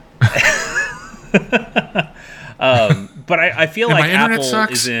 But I feel like Apple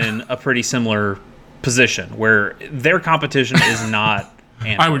is in a pretty similar position where their competition is not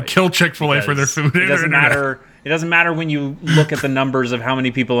Android. I would kill Chick-fil-A for their food. It doesn't matter. It doesn't matter when you look at the numbers of how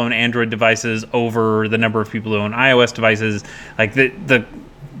many people own Android devices over the number of people who own iOS devices. Like the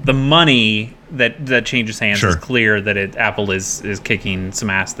money that changes hands is clear that Apple is kicking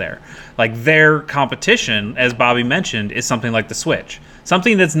some ass there. Like their competition, as Bobby mentioned, is something like the Switch,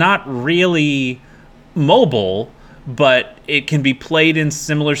 something that's not really mobile, but it can be played in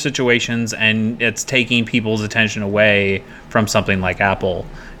similar situations, and it's taking people's attention away from something like Apple,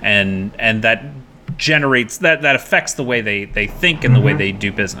 and that generates that affects the way they think and the way they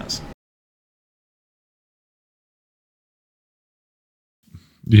do business.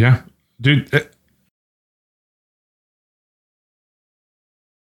 Yeah, dude.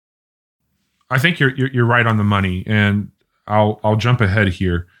 I think you're right on the money, and I'll jump ahead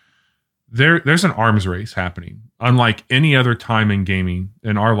here. There's an arms race happening, unlike any other time in gaming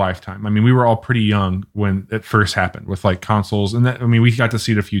in our lifetime. I mean, we were all pretty young when it first happened with like consoles, and that, I mean, we got to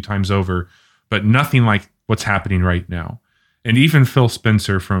see it a few times over, but nothing like what's happening right now. And even Phil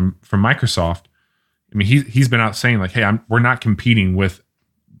Spencer from Microsoft, I mean, he's been out saying like, "Hey, we're not competing with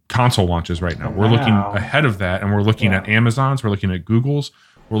console launches right now. We're looking ahead of that, and we're looking at Amazon's, we're looking at Google's."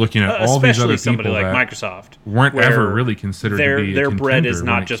 We're looking at all these other people like that Microsoft weren't ever really considered to be their bread is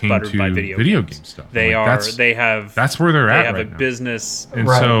not just buttered by video game stuff. They that's where they're at. They have right a now. business and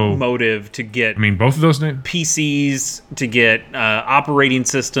so, motive to get. I mean, both of those names, PCs, to get operating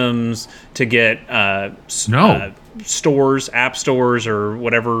systems, to get stores, app stores, or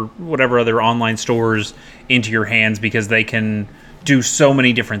whatever other online stores into your hands, because they can do so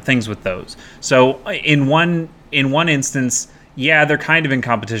many different things with those. So in one instance, yeah, they're kind of in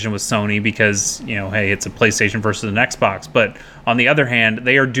competition with Sony because, hey, it's a PlayStation versus an Xbox. But on the other hand,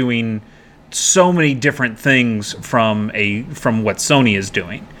 they are doing so many different things from what Sony is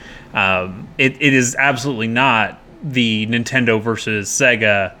doing. It is absolutely not the Nintendo versus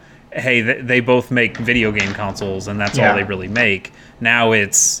Sega. Hey, they both make video game consoles, and that's all they really make. Now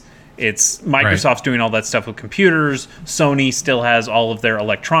it's Microsoft's doing all that stuff with computers. Sony still has all of their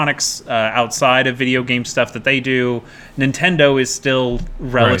electronics outside of video game stuff that they do. Nintendo is still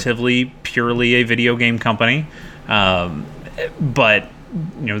relatively purely a video game company, but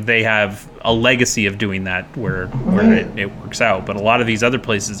they have a legacy of doing that where it works out. But a lot of these other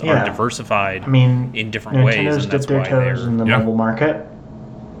places are diversified. in different ways, Nintendo's and that's dipped their why toes in the mobile market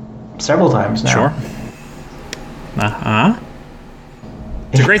several times now. Sure.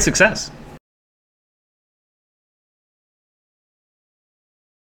 It's a great success.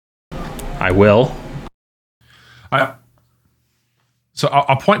 I will. So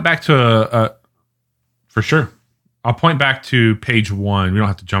I'll point back to for sure. I'll point back to page 1. We don't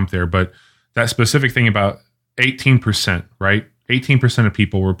have to jump there, but that specific thing about 18%, right? 18% of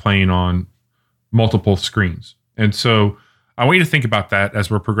people were playing on multiple screens. And so I want you to think about that as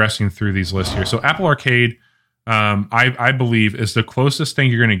we're progressing through these lists here. So Apple Arcade, I believe, is the closest thing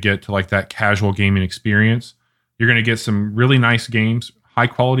you're going to get to like that casual gaming experience. You're going to get some really nice games, high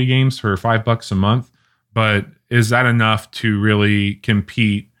quality games for $5 a month. But is that enough to really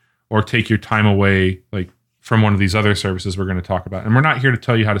compete or take your time away like from one of these other services we're going to talk about? And we're not here to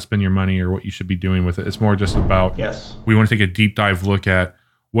tell you how to spend your money or what you should be doing with it. It's more just about, we want to take a deep dive look at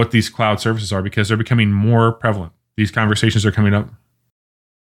what these cloud services are, because they're becoming more prevalent. These conversations are coming up.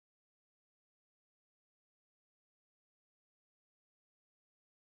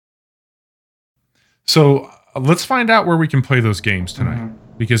 So let's find out where we can play those games tonight,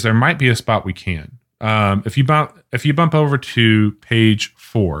 because there might be a spot we can. If you bump over to page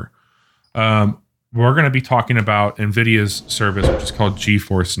 4, we're going to be talking about NVIDIA's service, which is called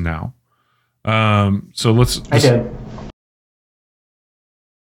GeForce Now. So let's. I did.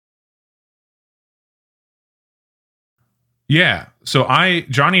 Yeah. So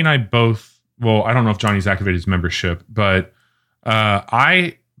Johnny and I both. Well, I don't know if Johnny's activated his membership, but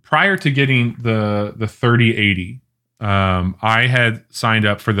prior to getting the 3080, I had signed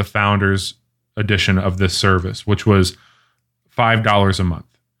up for the Founders edition of this service, which was $5 a month.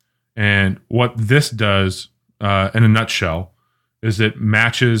 And what this does, in a nutshell, is it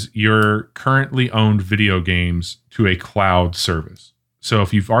matches your currently owned video games to a cloud service. So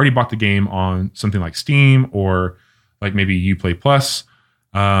if you've already bought the game on something like Steam or like maybe Uplay Plus,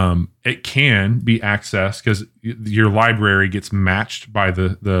 it can be accessed because your library gets matched by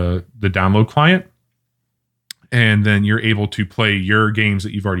the download client, and then you're able to play your games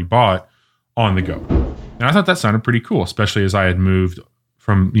that you've already bought on the go. And I thought that sounded pretty cool, especially as I had moved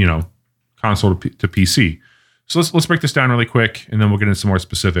from, console to PC. So let's break this down really quick, and then we'll get into some more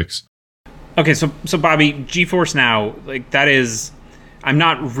specifics. Okay, so Bobby, GeForce Now, that is, I'm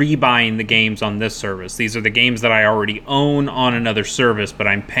not rebuying the games on this service. These are the games that I already own on another service, but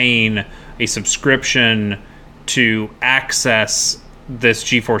I'm paying a subscription to access this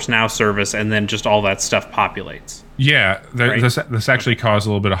GeForce Now service, and then just all that stuff populates. Yeah, this actually caused a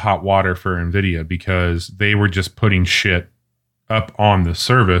little bit of hot water for NVIDIA because they were just putting shit up on the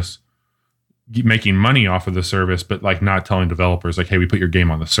service, making money off of the service, but not telling developers hey, we put your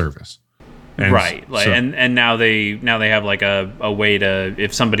game on the service. And right. And now they have a way to,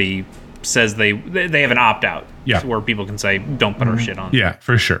 if somebody says they have an opt out, where people can say don't put our shit on. Yeah,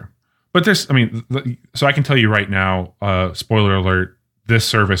 for sure. But so I can tell you right now, spoiler alert, this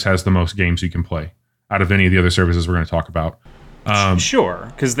service has the most games you can play out of any of the other services we're going to talk about.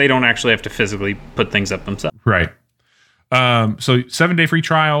 Sure, because they don't actually have to physically put things up themselves. Right. So 7-day free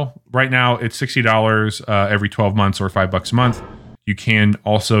trial. Right now it's $60 every 12 months or $5 a month. You can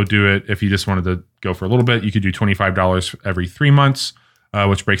also do it if you just wanted to go for a little bit. You could do $25 every 3 months,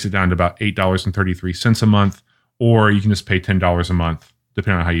 which breaks it down to about $8.33 a month, or you can just pay $10 a month,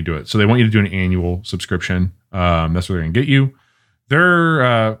 depending on how you do it. So they want you to do an annual subscription. That's what they're going to get you.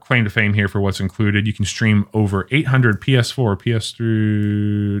 Their claim to fame here for what's included, you can stream over 800 PS4,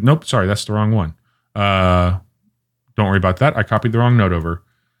 PS3. Nope, sorry, that's the wrong one. Don't worry about that. I copied the wrong note over.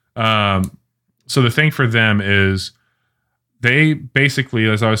 So the thing for them is they basically,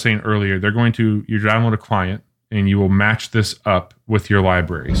 as I was saying earlier, you download a client and you will match this up with your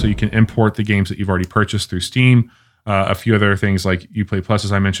library. So you can import the games that you've already purchased through Steam. A few other things like Uplay Plus,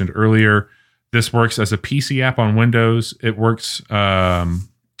 as I mentioned earlier. This works as a PC app on Windows. It works on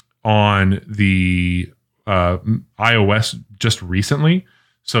the iOS just recently.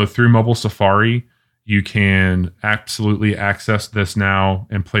 So through Mobile Safari, you can absolutely access this now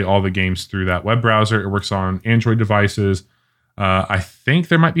and play all the games through that web browser. It works on Android devices. I think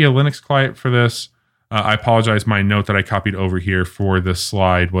there might be a Linux client for this. I apologize. My note that I copied over here for this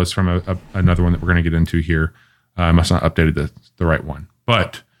slide was from another one that we're going to get into here. I must not have updated the right one.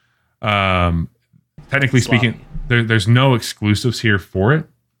 But technically speaking, there's no exclusives here for it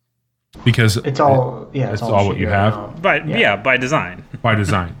because it's all what you have. But by design. By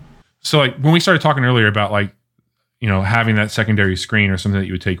design. So when we started talking earlier about having that secondary screen or something that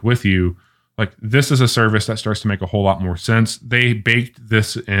you would take with you, this is a service that starts to make a whole lot more sense. They baked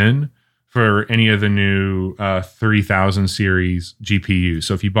this in for any of the new 3000 series GPUs.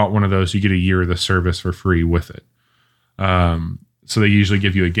 So if you bought one of those, you get a year of the service for free with it. So they usually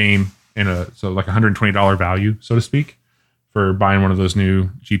give you a game and $120 value, so to speak, for buying one of those new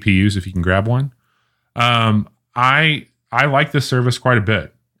GPUs if you can grab one. I like this service quite a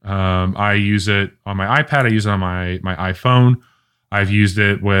bit. I use it on my iPad. I use it on my iPhone. I've used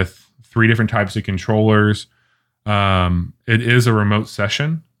it with 3 different types of controllers. It is a remote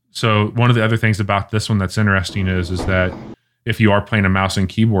session. So one of the other things about this one that's interesting is that if you are playing a mouse and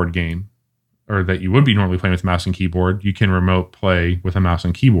keyboard game, or that you would be normally playing with mouse and keyboard, you can remote play with a mouse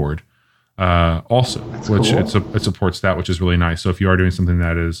and keyboard also, that's which cool. it supports that, which is really nice. So if you are doing something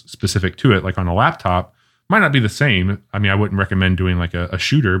that is specific to it, like on a laptop, might not be the same. I mean, I wouldn't recommend doing a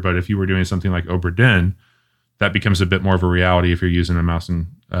shooter, but if you were doing something like Obra Dinn, that becomes a bit more of a reality if you're using a mouse and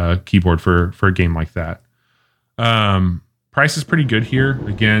keyboard for a game like that. Price is pretty good here.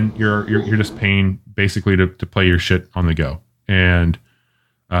 Again, you're just paying basically to play your shit on the go. And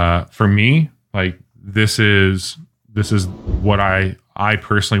for me, this is what I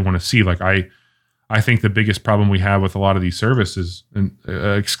personally want to see. I think the biggest problem we have with a lot of these services, and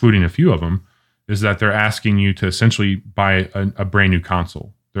excluding a few of them, is that they're asking you to essentially buy a brand new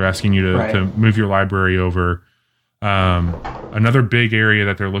console. They're asking you to move your library over. Another big area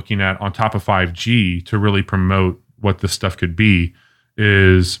that they're looking at on top of 5G to really promote what this stuff could be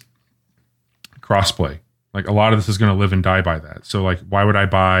is crossplay. A lot of this is going to live and die by that. So why would I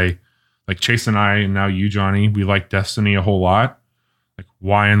buy, Chase and I, and now you, Johnny, we like Destiny a whole lot.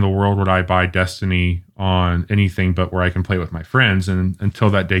 Why in the world would I buy Destiny on anything but where I can play with my friends? And until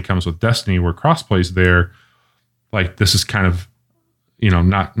that day comes with Destiny where crossplay's there, this is kind of,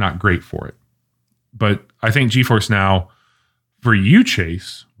 not great for it. But I think GeForce Now, for you,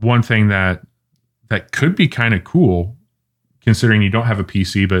 Chase, one thing that could be kind of cool, considering you don't have a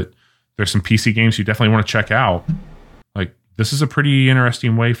PC, but there's some PC games you definitely want to check out. This is a pretty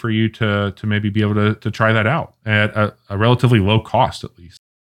interesting way for you to maybe be able to try that out at a relatively low cost, at least.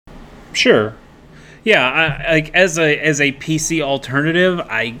 Sure. Yeah, as a PC alternative,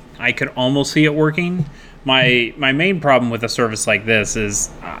 I could almost see it working. My main problem with a service like this is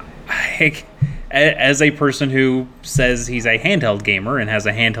like, as a person who says he's a handheld gamer and has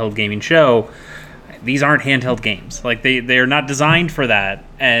a handheld gaming show, these aren't handheld games. Like they're not designed for that,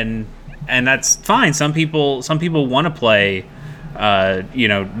 and that's fine. Some people want to play,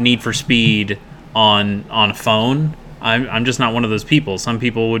 Need for Speed on a phone. I'm just not one of those people. Some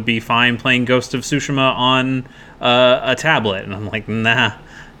people would be fine playing Ghost of Tsushima on a tablet, and I'm like, nah.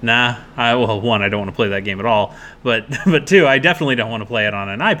 One, I don't want to play that game at all, but two, I definitely don't want to play it on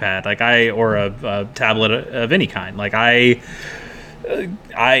an iPad, or a tablet of any kind. Like I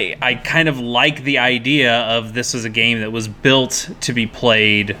kind of like the idea of this as a game that was built to be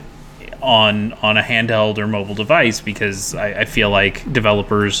played on a handheld or mobile device, because I feel like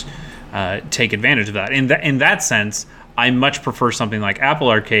developers take advantage of that. In that sense, I much prefer something like Apple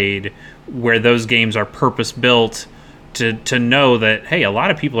Arcade, where those games are purpose built to know that, hey, a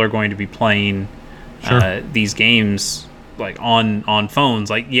lot of people are going to be playing these games like on phones.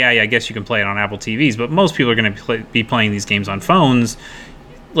 Like, I guess you can play it on Apple TVs, but most people are going to be playing these games on phones.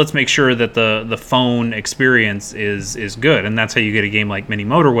 Let's make sure that the phone experience is good, and that's how you get a game like Mini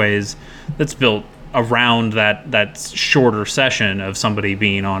Motorways that's built around that shorter session of somebody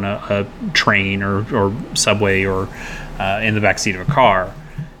being on a train or subway or in the backseat of a car.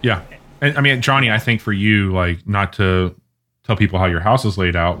 Yeah. And I mean, Johnny, I think for you, like, not to tell people how your house is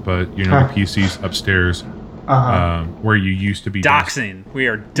laid out, but the PC's upstairs where you used to be. Doxing. We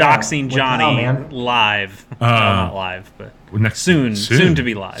are doxing Johnny live. Not live, but soon to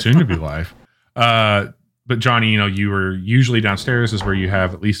be live. Soon to be live. But Johnny, you were usually downstairs is where you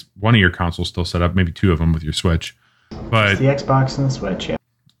have at least one of your consoles still set up, maybe two of them with your Switch. But it's the Xbox and the Switch, yeah.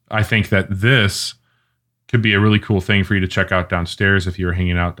 I think that this could be a really cool thing for you to check out downstairs if you were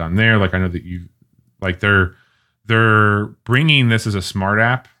hanging out down there. Like, I know that you, like, they're bringing this as a smart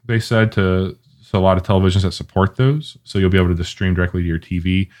app, they said, to a lot of televisions that support those. So you'll be able to just stream directly to your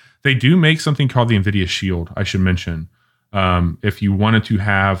TV. They do make something called the NVIDIA Shield, I should mention. If you wanted to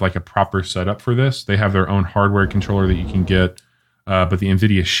have like a proper setup for this, they have their own hardware controller that you can get. But the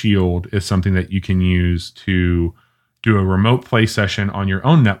NVIDIA Shield is something that you can use to do a remote play session on your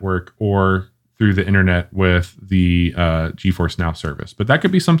own network or through the internet with the GeForce Now service. But that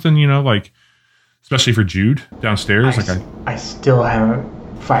could be something, like, especially for Jude downstairs. I still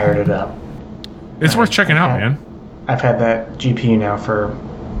haven't fired it up. It's worth checking out, man. I've had that GPU now for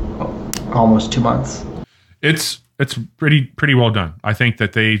almost 2 months. It's pretty well done. I think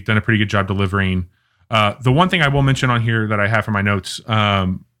that they've done a pretty good job delivering. The one thing I will mention on here that I have for my notes,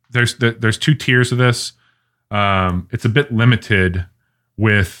 there's two tiers of this. It's a bit limited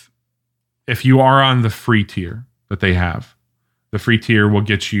with, if you are on the free tier that they have, the free tier will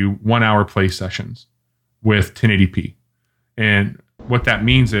get you 1 hour play sessions with 1080p. And what that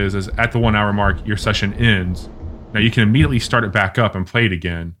means is at the 1 hour mark, your session ends. Now you can immediately start it back up and play it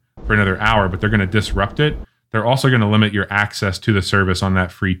again for another hour, but they're going to disrupt it. They're also going to limit your access to the service on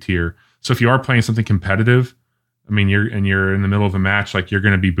that free tier. So if you are playing something competitive, I mean, you're in the middle of a match, like, you're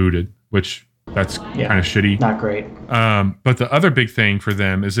going to be booted, which that's kind of shitty. Not great. But the other big thing for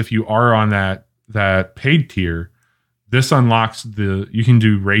them is if you are on that paid tier, this unlocks you can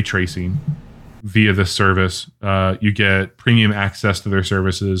do ray tracing via this service. You get premium access to their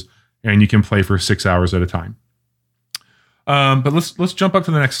services, and you can play for 6 hours at a time. But let's jump up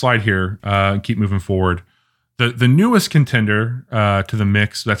to the next slide here and keep moving forward. The newest contender to the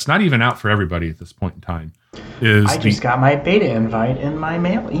mix that's not even out for everybody at this point in time is I just got my beta invite in my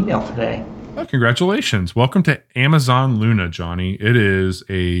email today. Oh, congratulations. Welcome to Amazon Luna, Johnny. It is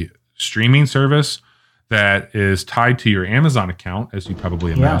a streaming service that is tied to your Amazon account, as you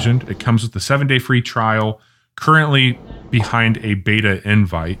probably imagined. It comes with a 7-day free trial, currently behind a beta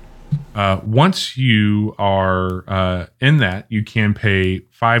invite. Once you are in that, you can pay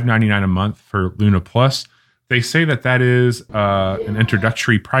 $5.99 a month for Luna Plus. They say that is an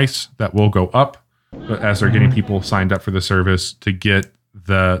introductory price that will go up, but as they're getting people signed up for the service to get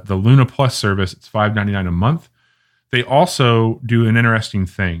the Luna Plus service, it's $5.99 a month. They also do an interesting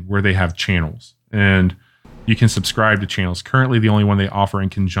thing where they have channels, and you can subscribe to channels. Currently, the only one they offer in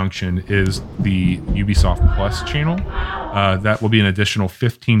conjunction is the Ubisoft Plus channel. That will be an additional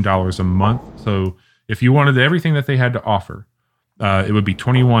 $15 a month. So if you wanted everything that they had to offer, it would be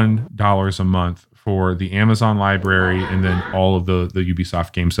 $21 a month for the Amazon library and then all of the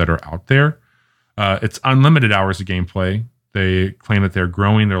Ubisoft games that are out there. It's unlimited hours of gameplay. They claim that they're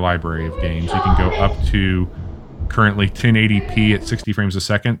growing their library of games. You can go up to currently 1080p at 60 frames a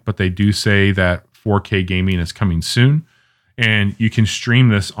second, but they do say that 4K gaming is coming soon, and you can stream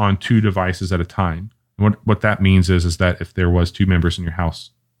this on 2 devices at a time. What that means is that if there was 2 members in your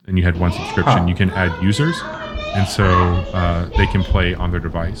house and you had one subscription, you can add users, and so they can play on their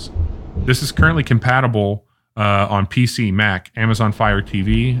device. This is currently compatible on PC, Mac, Amazon Fire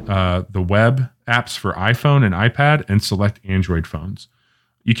TV, the web apps for iPhone and iPad, and select Android phones.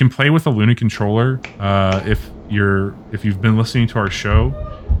 You can play with a Luna controller. If you've been listening to our show,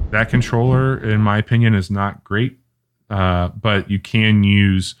 that controller, in my opinion, is not great. But you can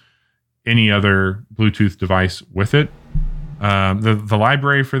use any other Bluetooth device with it. The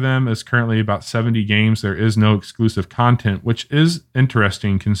library for them is currently about 70 games. There is no exclusive content, which is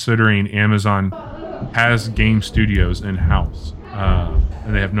interesting considering Amazon has game studios in house,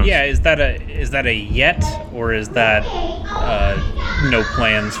 and they have no. Yeah, is that a yet, or is that no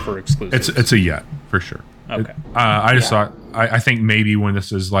plans for exclusives? It's a yet for sure. Okay. I just thought I think maybe when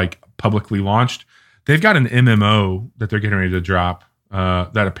this is like publicly launched, they've got an MMO that they're getting ready to drop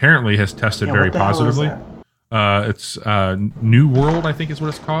that apparently has tested very positively. It's New World, I think is what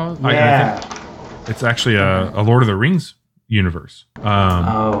it's called. Yeah. I think it's actually a Lord of the Rings universe.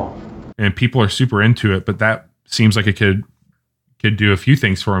 And people are super into it, but that seems like it could do a few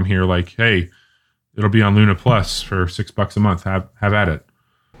things for them here. Like, hey, it'll be on Luna Plus for $6 a month. Have at it.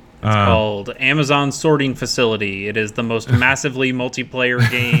 It's called Amazon Sorting Facility. It is the most massively multiplayer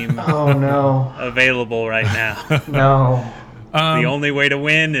game available right now. No. The only way to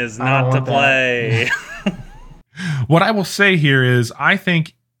win is not to play. What I will say here is I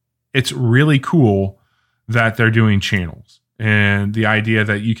think it's really cool that they're doing channels. And the idea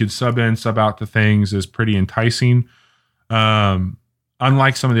that you could sub in, sub out to things is pretty enticing.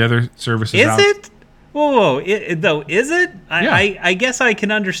 Unlike some of the other services Is it? Whoa, is it? I guess I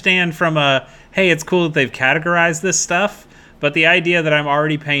can understand from hey, it's cool that they've categorized this stuff, but the idea that I'm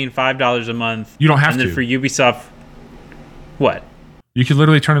already paying $5 a month. You don't have and to. then for Ubisoft, what? You can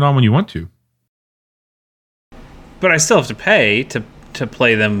literally turn it on when you want to. But I still have to pay to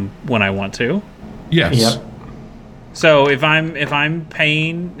play them when I want to. Yes. Yep. So if I'm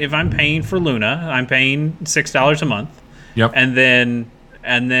paying for Luna, I'm paying $6 a month. Yep.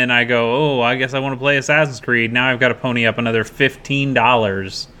 And then I go, oh, I guess I want to play Assassin's Creed. Now I've got to pony up another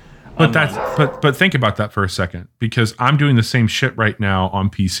 $15. But think about that for a second, because I'm doing the same shit right now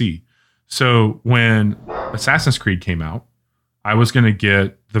on PC. So when Assassin's Creed came out, I was going to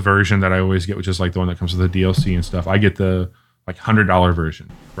get the version that I always get, which is like the one that comes with the DLC and stuff. I get the like $100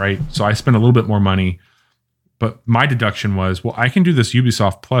 version, right? So I spend a little bit more money. But my deduction was, well, I can do this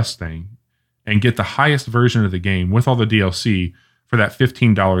Ubisoft Plus thing and get the highest version of the game with all the DLC for that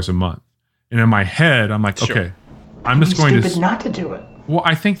 $15 a month. And in my head, I'm like, sure. Okay, I'm just going to... stupid not to do it. Well,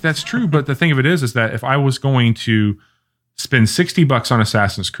 I think that's true. But the thing of it is that if I was going to spend $60 on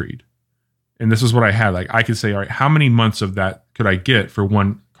Assassin's Creed, and this is what I had, like I could say, all right, how many months of that could I get for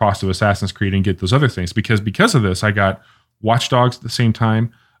one cost of Assassin's Creed and get those other things? Because of this, I got Watch Dogs at the same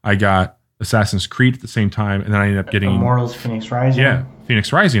time. I got Assassin's Creed at the same time, and then I ended up getting Immortals Phoenix Rising. Yeah,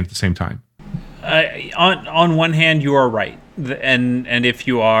 Phoenix Rising at the same time. On one hand, you are right, and if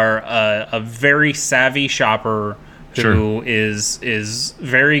you are a very savvy shopper who is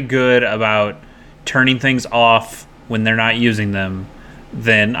very good about turning things off when they're not using them,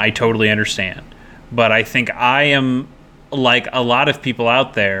 then I totally understand. But I think I am like a lot of people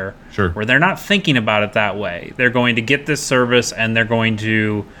out there, where they're not thinking about it that way. They're going to get this service and they're going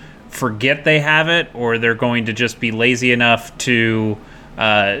to forget they have it, or they're going to just be lazy enough to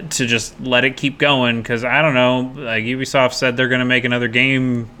just let it keep going, because I don't know, like Ubisoft said they're going to make another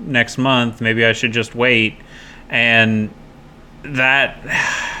game next month. Maybe I should just wait. And that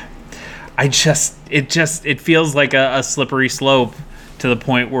it feels like a slippery slope to the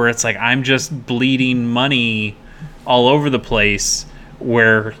point where it's like I'm just bleeding money all over the place,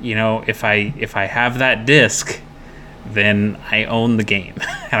 where, you know, if I have that disc, then I own the game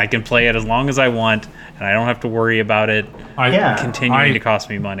and I can play it as long as I want, and I don't have to worry about it continuing to cost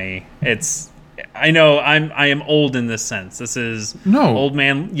me money. I know I am old in this sense. This is old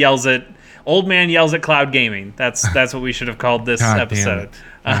man yells at cloud gaming. That's what we should have called this episode.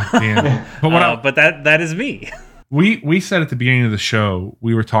 But that is me. We said at the beginning of the show,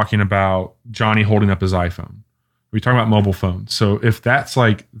 we were talking about Johnny holding up his iPhone. We were talking about mobile phones. So if that's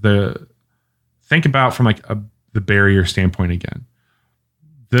like think about from like the barrier standpoint again.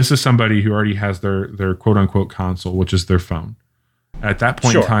 This is somebody who already has their quote unquote console, which is their phone. At that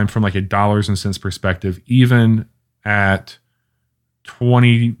point in time, from like a dollars and cents perspective, even at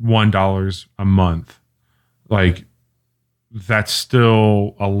 $21 a month, like that's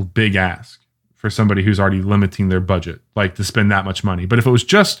still a big ask for somebody who's already limiting their budget, like to spend that much money. But if it was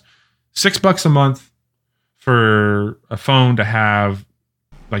just $6 a month for a phone to have,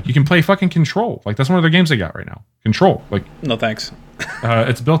 like, you can play fucking Control. Like, that's one of their games they got right now. Control. Like, no thanks.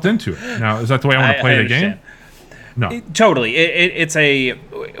 It's built into it. Now, is that the way I want to play the game? No. Totally. It's a,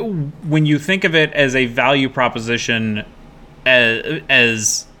 when you think of it as a value proposition,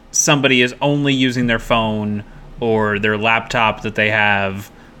 as somebody is only using their phone or their laptop that they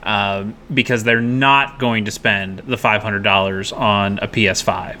have, because they're not going to spend the $500 on a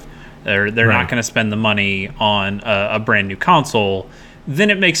PS5. They're not going to spend the money on a brand new console.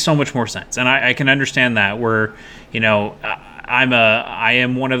 Then it makes so much more sense, and I can understand that. Where, I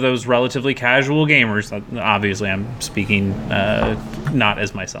am one of those relatively casual gamers. Obviously, I'm speaking not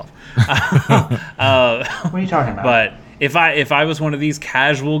as myself. What are you talking about? But if I was one of these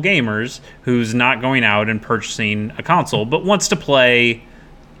casual gamers who's not going out and purchasing a console, but wants to play,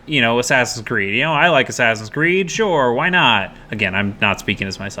 Assassin's Creed. I like Assassin's Creed. Sure, why not? Again, I'm not speaking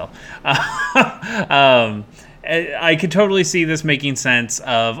as myself. I could totally see this making sense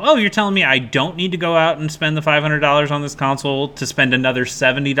of, you're telling me I don't need to go out and spend the $500 on this console to spend another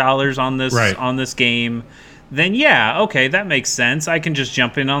 $70 on this game. Then yeah, okay, that makes sense. I can just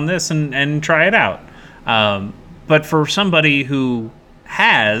jump in on this and try it out. But for somebody who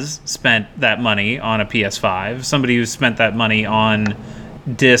has spent that money on a PS5, somebody who's spent that money on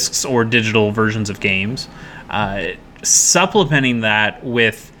discs or digital versions of games, supplementing that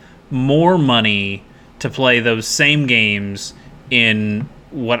with more money to play those same games in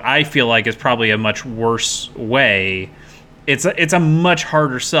what I feel like is probably a much worse way, it's a much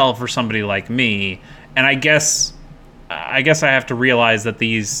harder sell for somebody like me. And I guess I have to realize that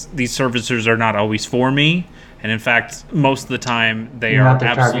these services are not always for me, and in fact, most of the time they are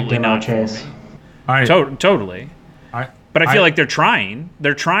absolutely not for me. Totally. But I feel like they're trying.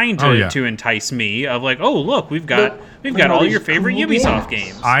 They're trying to entice me of like, look, we've got all your favorite Ubisoft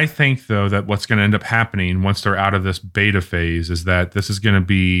games. I think though that what's going to end up happening once they're out of this beta phase is that this is going to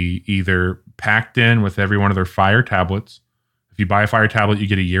be either packed in with every one of their Fire tablets. If you buy a Fire tablet, you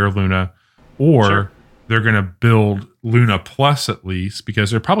get a year of Luna, or they're going to build Luna Plus at least,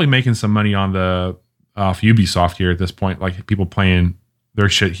 because they're probably making some money on the off Ubisoft here at this point, like people playing their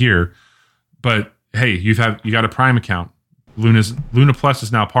shit here. But hey, you got a Prime account. Luna Plus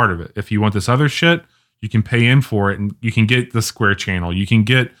is now part of it. If you want this other shit, you can pay in for it, and you can get the Square channel, you can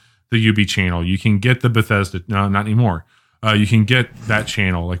get the Ubi channel, you can get the Bethesda. No, not anymore. You can get that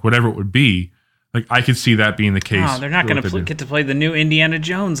channel, like whatever it would be. Like I could see that being the case. Oh, they're not going to get to play the new Indiana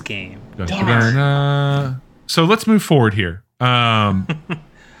Jones game. So let's move forward here.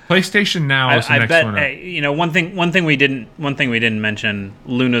 PlayStation Now is the next one up. One thing we didn't mention.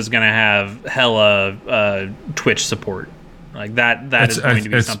 Luna's going to have hella Twitch support. Like that is going to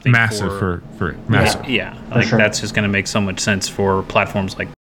be something massive for massive. Yeah, like that's just going to make so much sense for platforms like.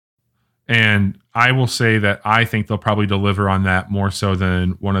 And I will say that I think they'll probably deliver on that more so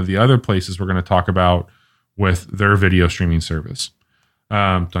than one of the other places we're going to talk about with their video streaming service. Who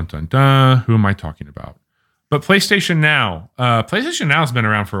am I talking about? But PlayStation Now. PlayStation Now has been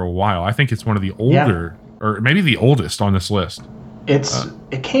around for a while. I think it's one of the older, or maybe the oldest on this list.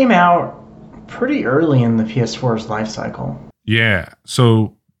 It came out pretty early in the PS4's life cycle. Yeah.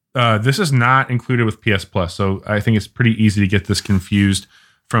 So this is not included with PS Plus. So I think it's pretty easy to get this confused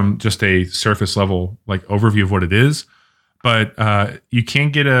from just a surface level like overview of what it is. But you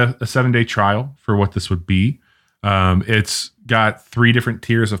can get a 7-day trial for what this would be. It's got 3 different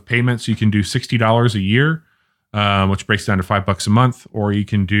tiers of payments. You can do $60 a year, which breaks down to $5 a month, or you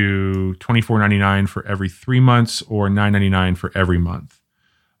can do $24.99 for every 3 months, or $9.99 for every month.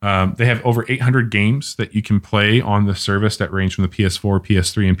 They have over 800 games that you can play on the service that range from the PS4,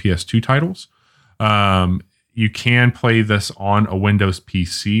 PS3, and PS2 titles. You can play this on a Windows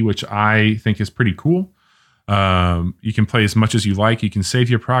PC, which I think is pretty cool. You can play as much as you like. You can save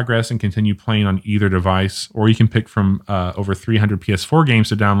your progress and continue playing on either device, or you can pick from over 300 PS4 games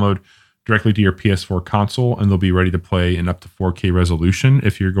to download directly to your PS4 console, and they'll be ready to play in up to 4K resolution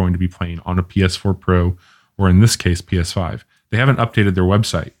if you're going to be playing on a PS4 Pro, or in this case, PS5. They haven't updated their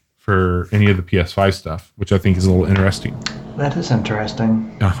website for any of the PS5 stuff, which I think is a little interesting. That is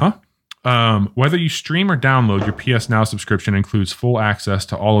interesting. Whether you stream or download, your PS Now subscription includes full access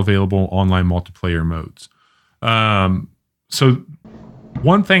to all available online multiplayer modes. So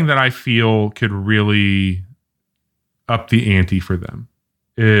one thing that I feel could really up the ante for them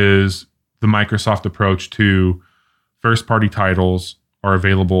is the Microsoft approach to first-party titles are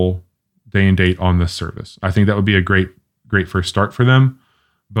available day and date on this service. I think that would be a great first start for them,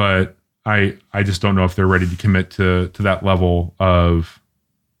 but I just don't know if they're ready to commit to that level of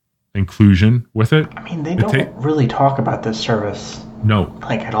inclusion with it. I mean, they don't really talk about this service,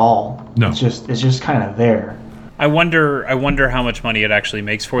 at all. No, it's just kind of there. I wonder how much money it actually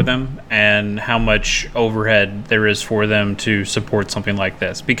makes for them, and how much overhead there is for them to support something like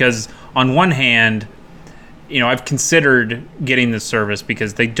this. Because on one hand, I've considered getting this service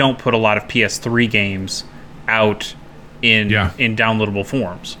because they don't put a lot of PS3 games out in downloadable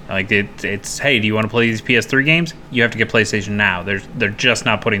forms. Like it's hey, do you want to play these PS3 games? You have to get PlayStation Now. They're just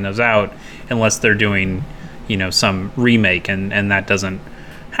not putting those out unless they're doing some remake, and that doesn't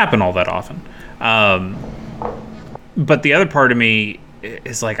happen all that often. But the other part of me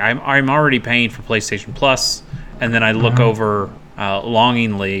is like I'm already paying for PlayStation Plus, and then I look over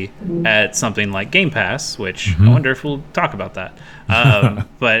longingly at something like Game Pass, which I wonder if we'll talk about that.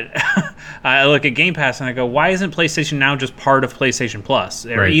 But I look at Game Pass and I go, why isn't PlayStation Now just part of PlayStation Plus?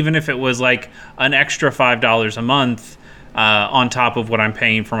 Or even if it was like an extra $5 a month on top of what I'm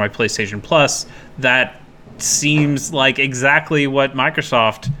paying for my PlayStation Plus, that seems like exactly what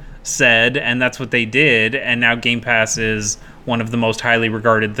Microsoft said, and that's what they did. And now Game Pass is one of the most highly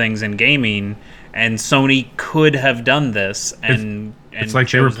regarded things in gaming, and Sony could have done this. And it's like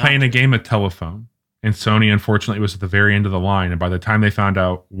they were playing a game of telephone, and Sony unfortunately was at the very end of the line, and by the time they found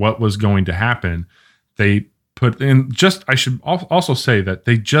out what was going to happen, they put in I should also say that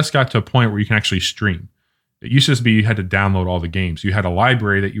they just got to a point where you can actually stream. It used to just be you had to download all the games. You had a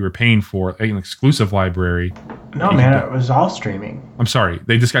library that you were paying for, an exclusive library. No, man, it was all streaming. I'm sorry.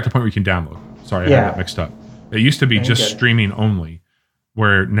 They just got to the point where you can download. Sorry, I had that mixed up. It used to be just streaming only,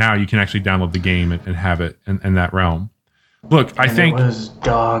 where now you can actually download the game and have it in that realm. Look, I think it was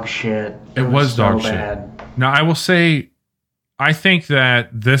dog shit. It was dog shit. Now, I will say, I think that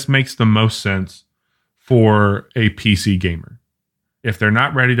this makes the most sense for a PC gamer. If they're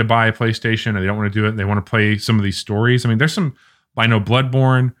not ready to buy a PlayStation and they don't want to do it and they want to play some of these stories. I mean, there's some, I know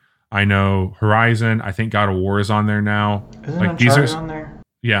Bloodborne, I know Horizon, I think God of War is on there now. Isn't Uncharted on there?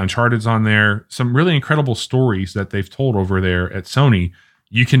 Yeah, Uncharted's on there. Some really incredible stories that they've told over there at Sony.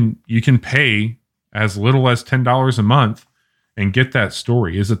 You can pay as little as $10 a month and get that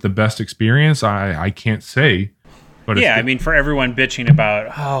story. Is it the best experience? I can't say. But yeah, I mean, for everyone bitching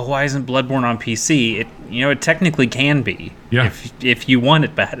about, why isn't Bloodborne on PC? It technically can be. Yeah. If you want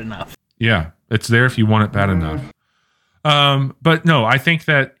it bad enough. Yeah, it's there if you want it bad enough. But no, I think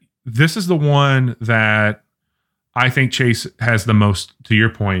that this is the one that I think Chase has the most, to your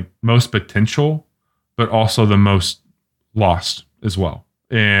point, most potential, but also the most lost as well.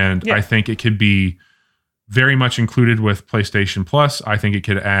 And I think it could be very much included with PlayStation Plus. I think it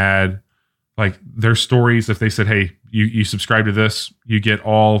could add like their stories. If they said, hey, you subscribe to this, you get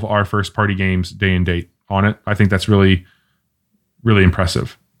all of our first party games day and date on it. I think that's really, really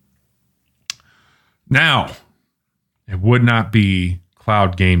impressive. Now, it would not be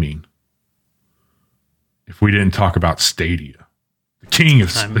cloud gaming if we didn't talk about Stadia, the king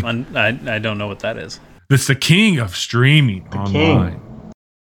of. I don't know what that is. It's the king of streaming online.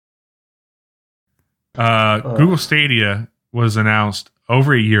 Google Stadia was announced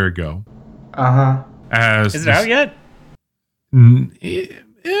over a year ago. Is it out yet? No,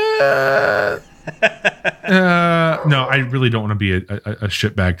 I really don't want to be a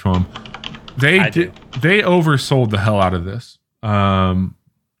shitbag to them. They oversold the hell out of this.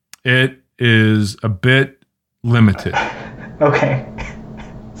 It is a bit limited. Okay.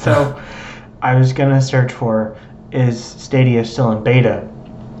 So I was going to search for, is Stadia still in beta?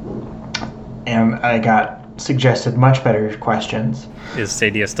 And I got suggested much better questions. Is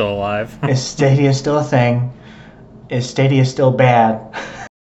Stadia still alive? Is Stadia still a thing? Is Stadia still bad?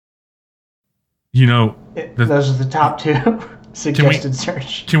 Those are the top two suggested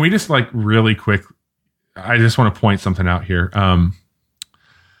search. Can we just like really quick? I just want to point something out here.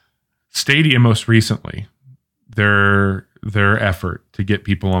 Stadia most recently, their effort to get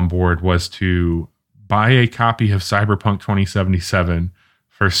people on board was to buy a copy of Cyberpunk 2077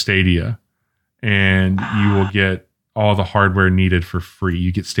 for Stadia, and you will get all the hardware needed for free.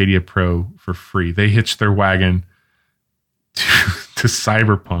 You get Stadia Pro for free. They hitched their wagon to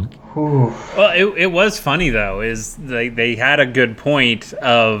Cyberpunk. Ooh. Well, it was funny though. Is they had a good point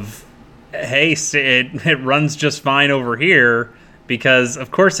of, hey, it runs just fine over here because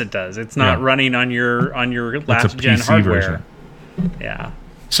of course it does. It's not running on your last gen hardware. Version. Yeah.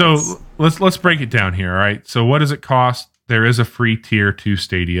 So let's break it down here. All right. So what does it cost? There is a free tier to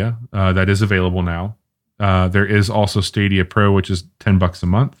Stadia that is available now. There is also Stadia Pro, which is $10 a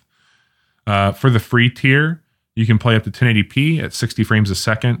month. For the free tier, you can play up to 1080p at 60 frames a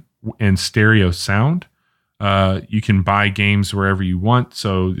second in stereo sound. You can buy games wherever you want,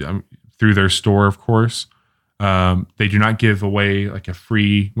 so through their store, of course. They do not give away like a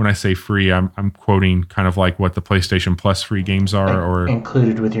free. When I say free, I'm quoting kind of like what the PlayStation Plus free games are, or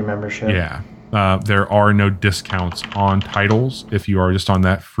included with your membership. Yeah, there are no discounts on titles if you are just on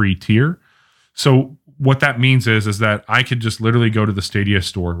that free tier. So what that means is that I could just literally go to the Stadia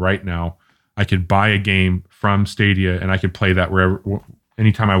store right now, I could buy a game from Stadia and I could play that wherever,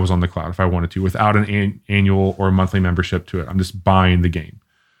 anytime I was on the cloud if I wanted to, without an annual or monthly membership to it. I'm just buying the game.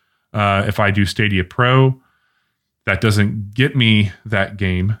 If I do Stadia Pro, that doesn't get me that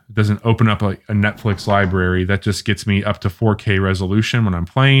game. It doesn't open up a Netflix library. That just gets me up to 4K resolution when I'm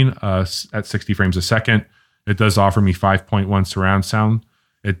playing at 60 frames a second. It does offer me 5.1 surround sound.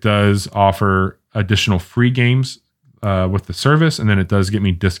 It does offer additional free games with the service, and then it does get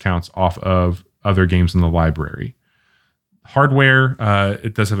me discounts off of other games in the library. Hardware,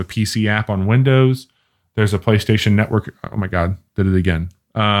 it does have a PC app on Windows. There's a PlayStation Network. Oh my God, did it again.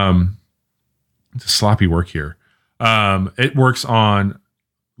 It's sloppy work here. It works on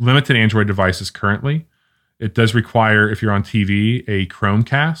limited Android devices currently. It does require, if you're on TV, a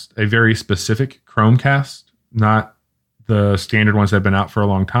Chromecast, a very specific Chromecast, not the standard ones that have been out for a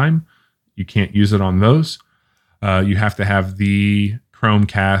long time. You can't use it on those. You have to have the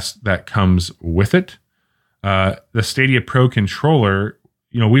Chromecast that comes with it. The Stadia Pro controller,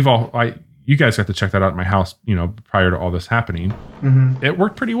 you guys got to check that out at my house, prior to all this happening. Mm-hmm. It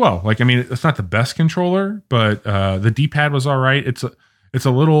worked pretty well. It's not the best controller, but the D-pad was all right. It's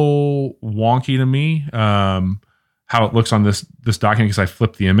a little wonky to me, how it looks on this document, because I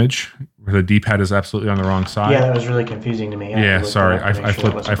flipped the image where the D-pad is absolutely on the wrong side. Yeah, that was really confusing to me. Yeah, sorry, I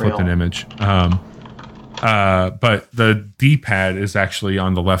flipped an image. But the D-pad is actually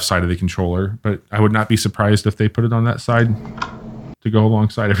on the left side of the controller, but I would not be surprised if they put it on that side to go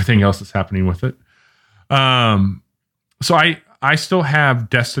alongside everything else that's happening with it. So I still have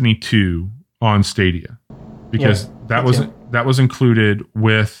Destiny 2 on Stadia because that was included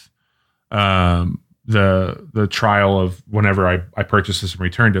with the trial of whenever I purchased this and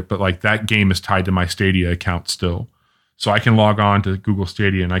returned it. But that game is tied to my Stadia account still. So I can log on to Google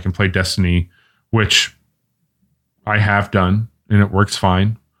Stadia and I can play Destiny, which I have done, and it works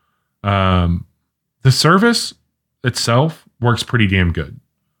fine. The service itself works pretty damn good.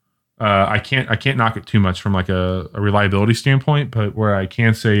 I can't knock it too much from a reliability standpoint, but where I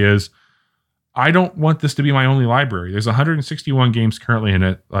can say is I don't want this to be my only library. There's 161 games currently in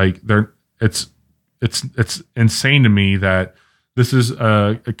it. It's insane to me that this is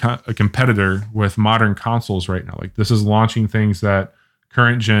a competitor with modern consoles right now. This is launching things that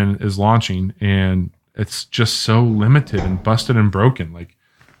current gen is launching, and it's just so limited and busted and broken.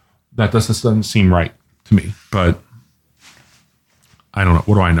 That doesn't seem right to me, but I don't know.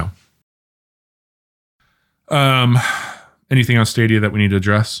 What do I know? Anything on Stadia that we need to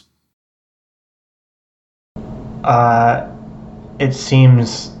address? It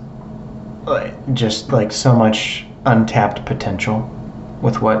seems just so much untapped potential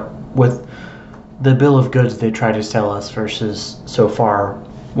with the bill of goods they try to sell us versus so far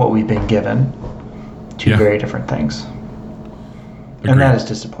what we've been given. Two very different things. Agreed. And that is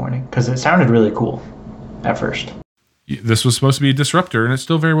disappointing because it sounded really cool at first. This was supposed to be a disruptor, and it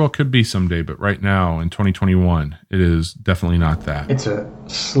still very well could be someday, but right now in 2021, it is definitely not that. It's a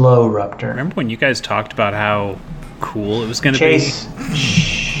slow rupture. Remember when you guys talked about how cool it was going to be? Chase,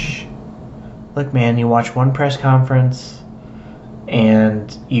 shh. Look, man, you watch one press conference,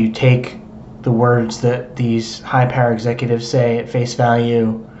 and you take the words that these high-power executives say at face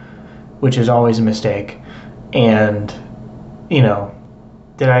value, which is always a mistake. And,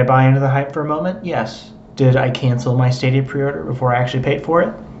 did I buy into the hype for a moment? Yes. Did I cancel my Stadia pre-order before I actually paid for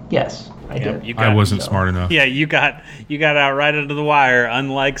it? Yes, I did. I wasn't smart enough. Yeah, you got out right under the wire,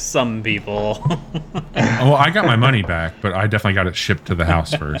 unlike some people. Well, I got my money back, but I definitely got it shipped to the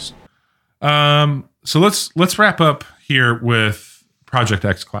house first. So let's wrap up here with Project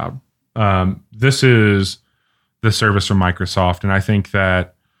xCloud. This is the service from Microsoft, and I think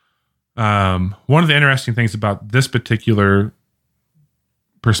that one of the interesting things about this particular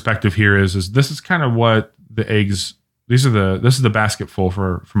perspective here is this is kind of what the eggs. This is the basket full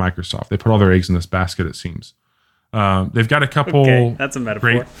for Microsoft. They put all their eggs in this basket. It seems they've got a couple. Okay, that's a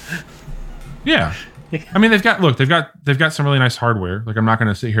metaphor. Yeah, I mean they've got some really nice hardware. I'm not going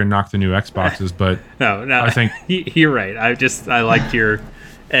to sit here and knock the new Xboxes, but no, I think you're right. I liked your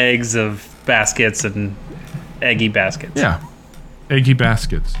eggs of baskets and eggy baskets. Yeah, eggy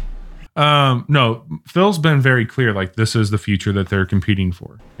baskets. No, Phil's been very clear. This is the future that they're competing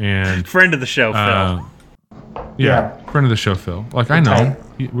for. And friend of the show, Phil. Yeah, friend of the show, Phil. I know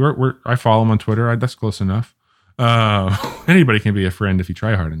I follow him on Twitter. That's close enough. Anybody can be a friend if you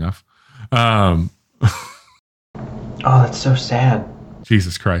try hard enough. Oh, that's so sad.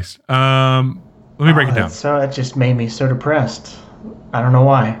 Jesus Christ. Let me break it down. So it just made me so depressed. I don't know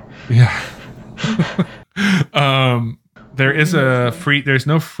why. Yeah. There's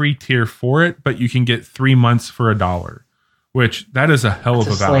no free tier for it, but you can get 3 months for $1, which that is a hell of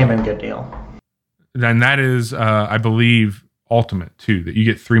a value. Slamming good deal. Then that is, I believe, Ultimate too. That you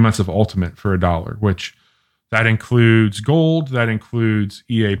get 3 months of Ultimate for $1, which that includes Gold, that includes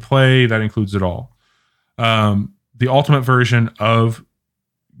EA Play, that includes it all. The Ultimate version of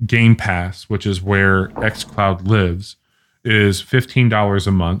Game Pass, which is where xCloud lives, is $15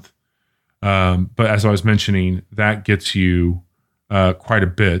 a month. But as I was mentioning, that gets you quite a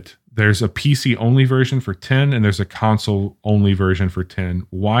bit. There's a PC only version for $10 and there's a console only version for $10.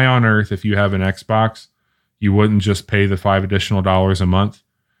 Why on earth, if you have an Xbox, you wouldn't just pay the $5 additional a month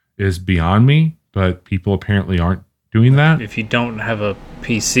is beyond me, but people apparently aren't doing that. If you don't have a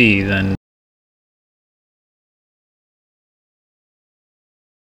PC, then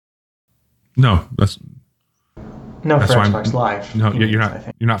no, that's No, that's for why Xbox Live. No,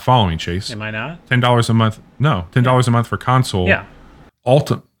 you're not following, Chase. am I not? $10 a month. No, $10 a month for console. Yeah.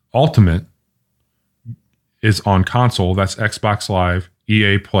 Ultimate is on console. That's Xbox Live,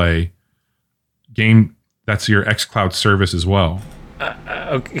 EA Play, game. That's your xCloud service as well.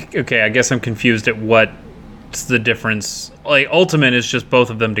 Okay, I guess I'm confused at what's the difference. Like, Ultimate is just both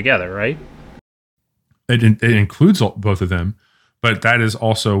of them together, right? It includes both of them, but that is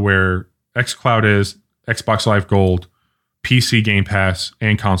also where xCloud is, Xbox Live Gold, PC Game Pass,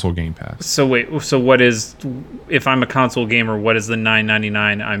 and console Game Pass. So wait, so what is, if I'm a console gamer, what is the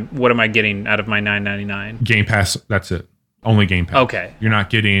 $9.99? What am I getting out of my $9.99? Game Pass, that's it. Only Game Pass. Okay. You're not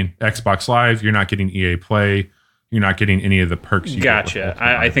getting Xbox Live, you're not getting EA Play, you're not getting any of the perks you Gotcha. get with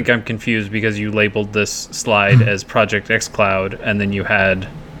I think I'm confused because you labeled this slide as Project xCloud, and then you had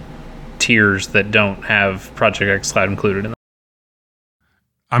tiers that don't have Project xCloud included in them.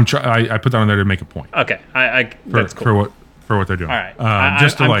 I put that on there to make a point. Okay, that's cool. For what they're doing. All right,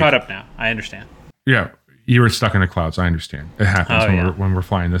 I'm caught up now. I understand. Yeah, you were stuck in the clouds. I understand. It happens when we're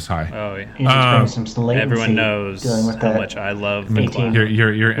flying this high. Oh yeah. You just bring some latency. Everyone knows dealing with how that. much I love the 18. cloud.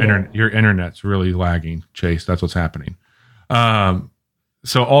 Your internet's really lagging, Chase. That's what's happening.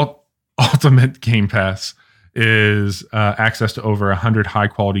 So Ultimate Game Pass is access to over 100 high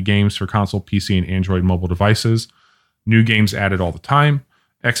quality games for console, PC, and Android mobile devices. New games added all the time.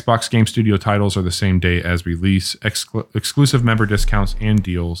 Xbox Game Studio titles are the same day as release, exclusive member discounts and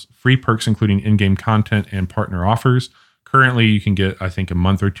deals, free perks including in-game content and partner offers. Currently, you can get, I think, a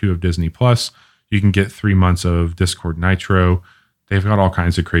month or two of Disney Plus. You can get 3 months of Discord Nitro. They've got all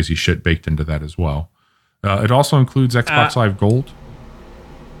kinds of crazy shit baked into that as well. It also includes Xbox Live Gold.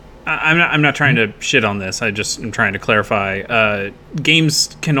 I'm not trying to shit on this. I'm trying to clarify.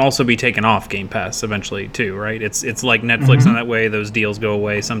 Games can also be taken off Game Pass eventually too, right? It's like Netflix in that way. Those deals go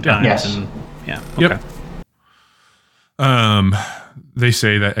away sometimes. Yes. And, yeah. Okay. Yep. They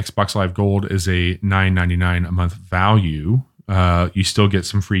say that Xbox Live Gold is a $9.99 a month value. You still get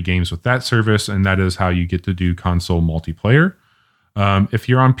some free games with that service, and that is how you get to do console multiplayer. If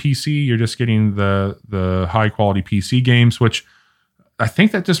you're on PC, you're just getting the high quality PC games, which I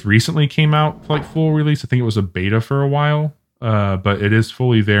think that just recently came out like full release. I think it was a beta for a while, but it is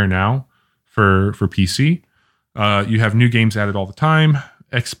fully there now for PC. You have new games added all the time.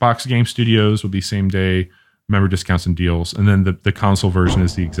 Xbox Game Studios will be same day, member discounts and deals. And then the console version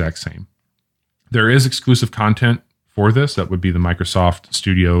is the exact same. There is exclusive content for this. That would be the Microsoft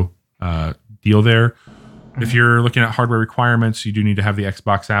Studio deal there. If you're looking at hardware requirements, you do need to have the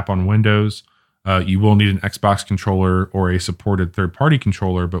Xbox app on Windows. You will need an Xbox controller or a supported third-party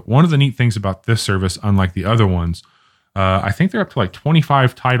controller. But one of the neat things about this service, unlike the other ones, I think they're up to like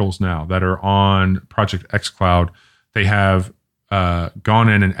 25 titles now that are on Project xCloud. They have gone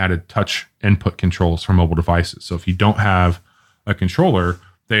in and added touch input controls for mobile devices. So if you don't have a controller,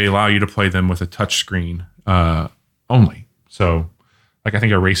 they allow you to play them with a touch screen only. So like I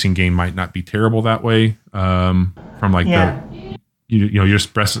think a racing game might not be terrible that way. From like you're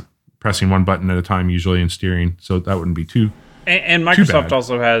just pressing one button at a time usually and steering, so that wouldn't be too. And Microsoft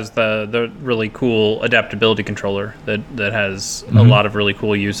also has the really cool adaptability controller that has a lot of really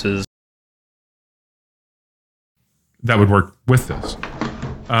cool uses. That would work with this.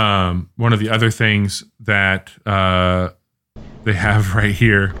 One of the other things that they have right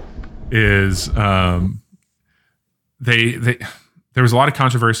here is there was a lot of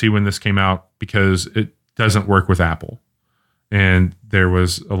controversy when this came out because it doesn't work with Apple. And there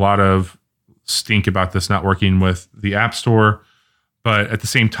was a lot of stink about this not working with the App Store. But at the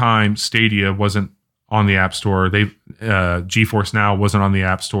same time, Stadia wasn't on the App Store. GeForce Now wasn't on the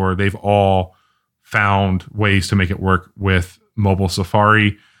App Store. They've all found ways to make it work with mobile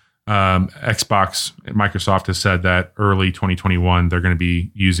Safari. Xbox, Microsoft has said that early 2021, they're going to be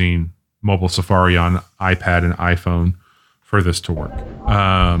using mobile Safari on iPad and iPhone for this to work.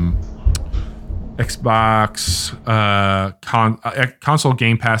 Xbox console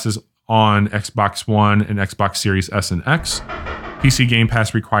Game Passes on Xbox One and Xbox Series S and X. PC Game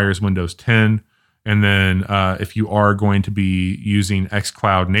Pass requires Windows 10. And then if you are going to be using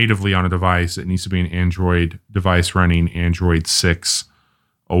xCloud natively on a device, it needs to be an Android device running Android 6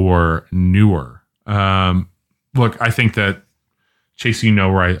 or newer. Look, I think that, Chase, you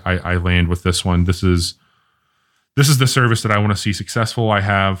know where I land with this one. This is the service that I want to see successful. I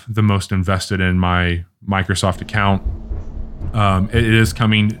have the most invested in my Microsoft account. It is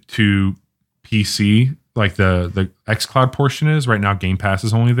coming to PC, like the xCloud portion is. Right now, Game Pass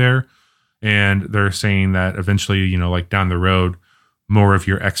is only there. And they're saying that eventually, like down the road, more of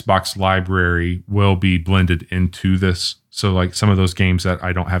your Xbox library will be blended into this. So like some of those games that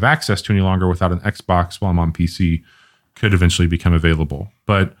I don't have access to any longer without an Xbox while I'm on PC could eventually become available.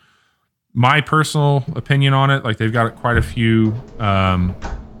 But my personal opinion on it, like they've got quite a few,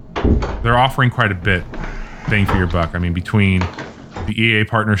 they're offering quite a bit bang for your buck. I mean, between the EA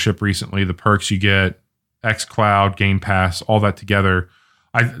partnership recently, the perks you get, xCloud, Game Pass, all that together.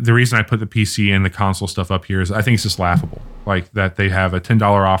 The reason I put the PC and the console stuff up here is I think it's just laughable. Like that they have a $10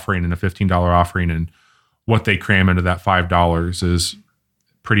 offering and a $15 offering, and what they cram into that $5 is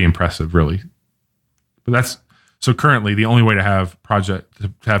pretty impressive, really. But that's so currently the only way to have Project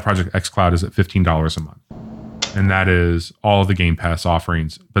xCloud is at $15 a month, and that is all the Game Pass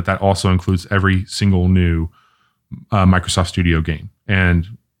offerings. But that also includes every single new Microsoft Studio game,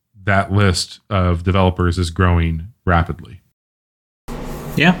 and that list of developers is growing rapidly.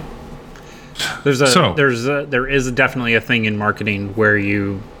 Yeah, there is definitely a thing in marketing where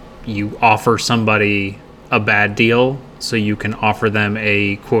you offer somebody a bad deal so you can offer them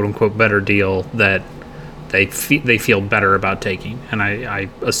a quote unquote better deal that they feel better about taking, and I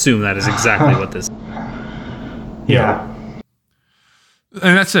assume that is exactly what this. Yeah,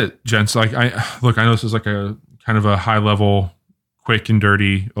 and that's it, gents. Like I know this is like a kind of a high level, quick and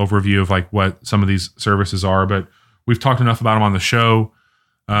dirty overview of like what some of these services are, but we've talked enough about them on the show.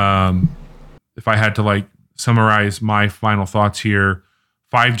 If I had to like summarize my final thoughts here,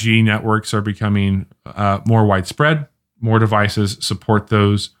 5G networks are becoming more widespread. More devices support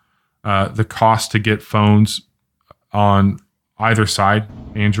those. The cost to get phones on either side,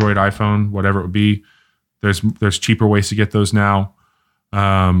 Android, iPhone, whatever it would be, there's cheaper ways to get those now.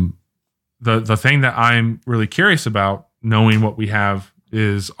 The thing that I'm really curious about, knowing what we have,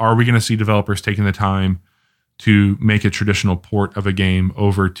 is are we going to see developers taking the time to make a traditional port of a game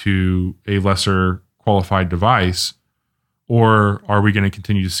over to a lesser qualified device? Or are we going to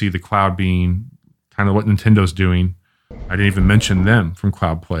continue to see the cloud being kind of what Nintendo's doing? I didn't even mention them from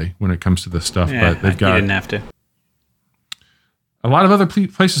Cloud Play when it comes to this stuff, but they've got. You didn't have to. A lot of other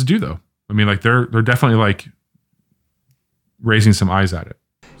places do, though. I mean, like they're definitely like raising some eyes at it.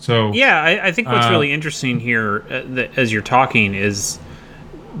 So yeah, I think what's really interesting here, as you're talking, is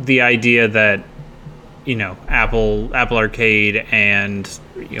the idea that Apple Arcade and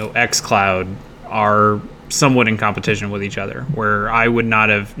xCloud are somewhat in competition with each other, where I would not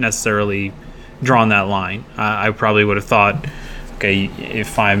have necessarily drawn that line. I probably would have thought, okay,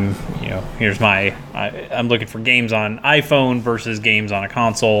 if I'm I'm looking for games on iPhone versus games on a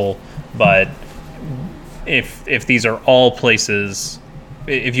console, but if these are all places,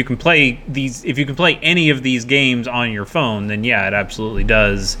 if you can play any of these games on your phone, then yeah, it absolutely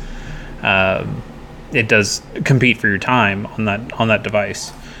does. It does compete for your time on that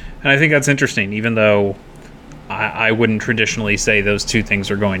device, and I think that's interesting. Even though I wouldn't traditionally say those two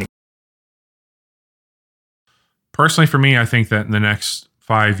things are going to. Personally, for me, I think that in the next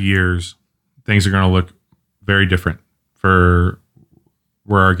 5 years, things are going to look very different for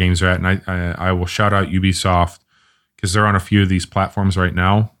where our games are at, and I will shout out Ubisoft because they're on a few of these platforms right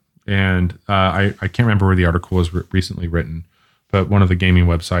now, and I can't remember where the article was recently written. But one of the gaming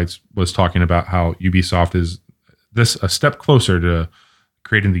websites was talking about how Ubisoft is a step closer to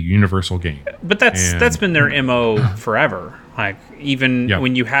creating the universal game. But that's been their MO forever. Like even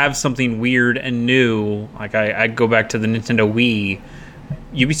when you have something weird and new, like I go back to the Nintendo Wii,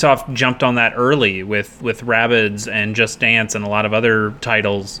 Ubisoft jumped on that early with Rabbids and Just Dance and a lot of other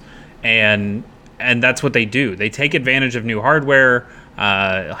titles, and that's what they do. They take advantage of new hardware.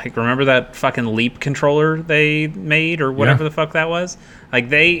 Like remember that fucking Leap controller they made or whatever the fuck that was? Like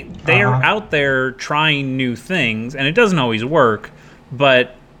they are out there trying new things, and it doesn't always work,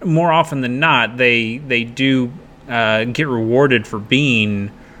 but more often than not they do get rewarded for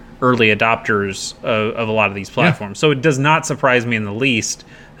being early adopters of a lot of these platforms. So it does not surprise me in the least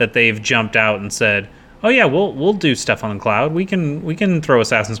that they've jumped out and said, "Oh yeah, we'll do stuff on the cloud. We can throw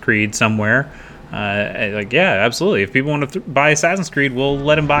Assassin's Creed somewhere." Like, yeah, absolutely. If people want to buy Assassin's Creed, we'll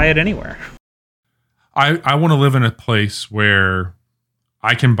let them buy it anywhere. I want to live in a place where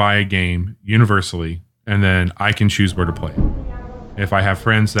I can buy a game universally and then I can choose where to play. If I have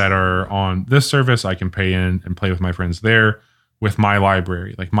friends that are on this service, I can pay in and play with my friends there with my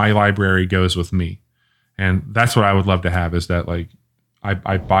library. Like my library goes with me. And that's what I would love to have, is that like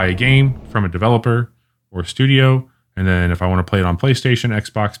I buy a game from a developer or a studio, and then if I want to play it on PlayStation,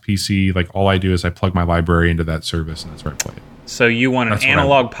 Xbox, PC, like all I do is I plug my library into that service and that's where I play it. So you want an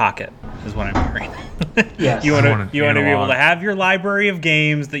analog pocket, is what I'm hearing. Yes. You want to be able to have your library of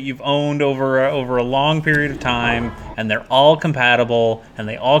games that you've owned over a long period of time, and they're all compatible, and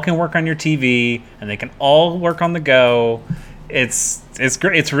they all can work on your TV, and they can all work on the go. It's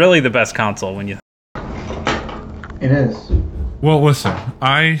great. It's really the best console when you. It is. Well, listen,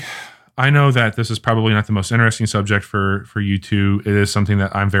 I know that this is probably not the most interesting subject for you two. It is something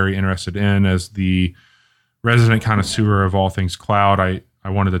that I'm very interested in as the resident connoisseur of all things cloud. I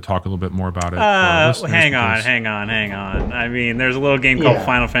wanted to talk a little bit more about it. Hang on. I mean, there's a little game called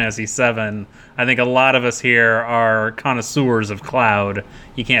Final Fantasy VII. I think a lot of us here are connoisseurs of cloud.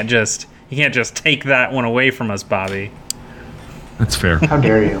 You can't just take that one away from us, Bobby. That's fair. How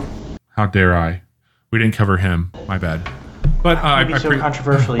dare you? How dare I? We didn't cover him. My bad. But so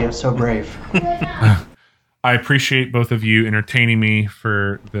controversial yet so brave. I appreciate both of you entertaining me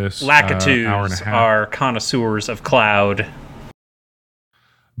for this Lackatoos hour and a half. Are connoisseurs of cloud.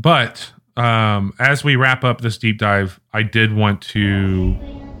 But as we wrap up this deep dive, I did want to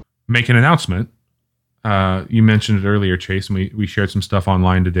make an announcement. You mentioned it earlier, Chase, and we shared some stuff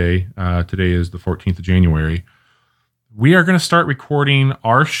online today. Today is the 14th of January. We are going to start recording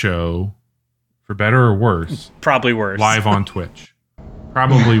our show, for better or worse. Probably worse. Live on Twitch.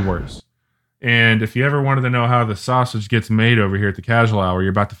 Probably worse. And if you ever wanted to know how the sausage gets made over here at the Casual Hour,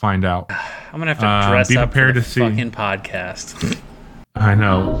 you're about to find out. I'm going to have to dress be up prepared for the to fucking podcast. I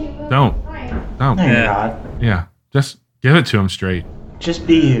know. Don't. No, you're not. Yeah. Just give it to him straight. Just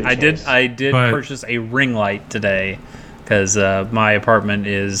be you. I did purchase a ring light today because my apartment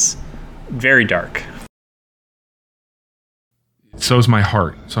is very dark. So is my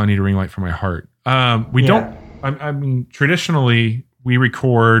heart. So I need a ring light for my heart. We don't. I mean, traditionally we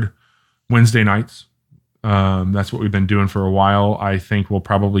record Wednesday nights. That's what we've been doing for a while. I think we'll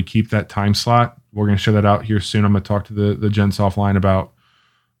probably keep that time slot. We're going to share that out here soon. I'm going to talk to the gents offline about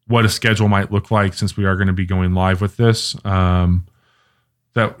what a schedule might look like, since we are going to be going live with this. That,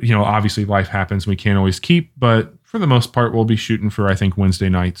 obviously life happens. We can't always keep, but for the most part, we'll be shooting for, I think, Wednesday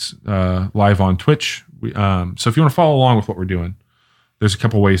nights live on Twitch. So if you want to follow along with what we're doing, there's a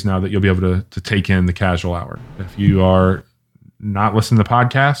couple ways now that you'll be able to take in the Casual Hour. If you are not listening to the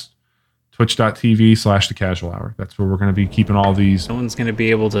podcast, twitch.tv/the Casual Hour. That's where we're going to be keeping all these. No one's going to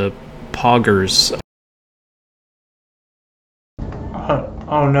be able to poggers.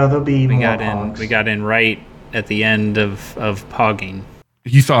 Oh no, there'll be we more got pogs. in. We got in right at the end of pogging.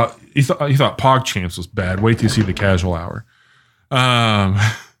 You thought PogChamps was bad. Wait till you see the Casual Hour.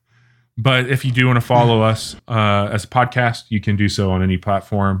 But if you do want to follow us as a podcast, you can do so on any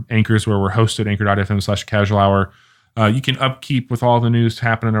platform. Anchor's where we're hosted, anchor.fm/Casual Hour. You can upkeep with all the news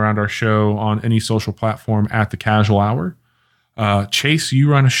happening around our show on any social platform at the Casual Hour. Chase, you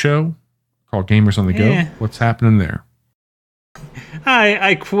run a show called Gamers on the Go. What's happening there?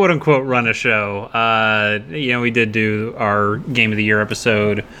 I quote unquote run a show. We did do our Game of the Year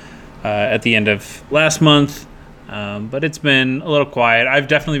episode at the end of last month, but it's been a little quiet. I've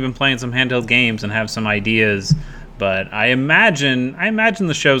definitely been playing some handheld games and have some ideas, but I imagine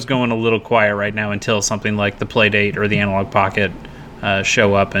the show's going a little quiet right now until something like the Playdate or the Analog Pocket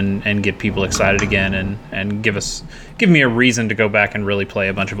show up and get people excited again and give me a reason to go back and really play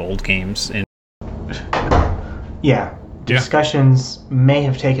a bunch of old games. Discussions may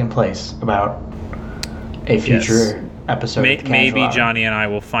have taken place about a future episode. Maybe Johnny and I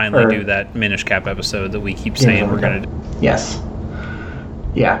will finally do that Minish Cap episode that we keep saying we're going to do. Yes.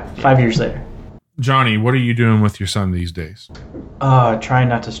 Yeah, 5 years later. Johnny, what are you doing with your son these days? Trying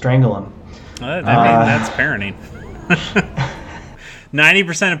not to strangle him. That's parenting.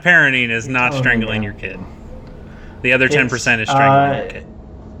 90% of parenting is not strangling your kid. The other 10% is strangling your kid.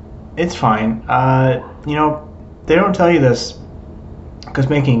 It's fine. They don't tell you this because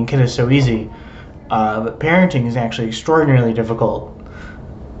making a kid is so easy, but parenting is actually extraordinarily difficult.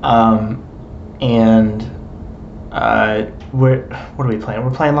 What are we playing?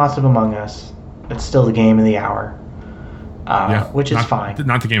 We're playing lots of Among Us. It's still the game of the hour, which is fine.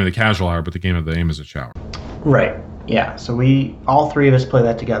 Not the game of the Casual Hour, but the game of the Aim as a Shower. Right. Yeah. So all three of us play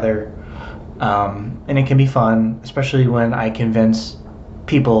that together, and it can be fun, especially when I convince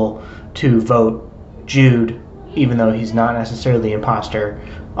people to vote Jude, even though he's not necessarily the imposter,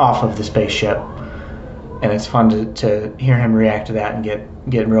 off of the spaceship. and it's fun to hear him react to that and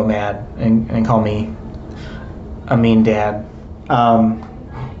get real mad and call me a mean dad.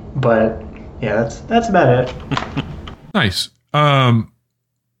 But yeah, that's about it. Nice.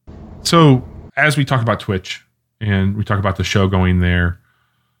 So as we talk about Twitch and we talk about the show going there,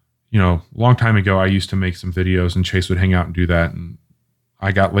 you know, a long time ago, I used to make some videos and Chase would hang out and do that. And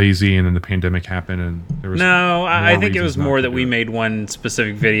I got lazy and then the pandemic happened and there was No, I think it was more that we made one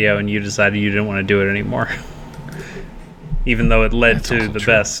specific video and you decided you didn't want to do it anymore. Even though it led to the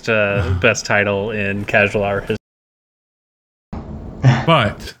best title in Casual Hour history.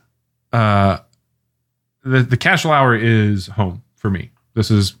 But the Casual Hour is home for me.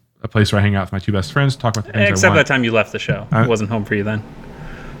 This is a place where I hang out with my two best friends, talk about the things Except I want. that time you left the show. It wasn't home for you then.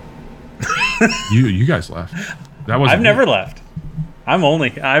 You guys left. That wasn't I've never left.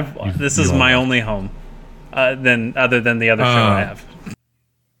 This is my only home. Other than the other show I have.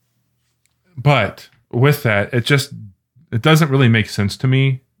 But with that, it doesn't really make sense to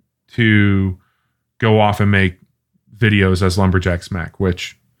me to go off and make videos as Lumberjack Smack,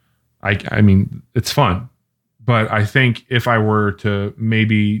 which I mean, it's fun. But I think if I were to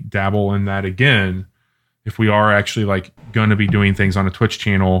maybe dabble in that again, if we are actually like going to be doing things on a Twitch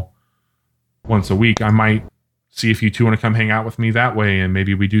channel once a week, I might see if you two want to come hang out with me that way. And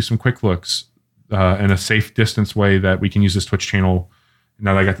maybe we do some quick looks in a safe distance way that we can use this Twitch channel.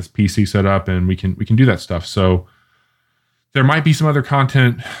 Now that I got this PC set up and we can do that stuff. So there might be some other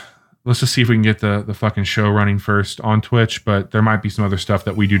content. Let's just see if we can get the fucking show running first on Twitch, but there might be some other stuff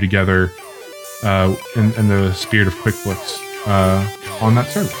that we do together in the spirit of quick looks on that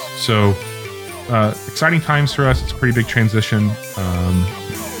service. So exciting times for us. It's a pretty big transition.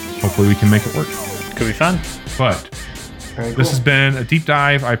 Hopefully we can make it work. Could be fun. But this has been a deep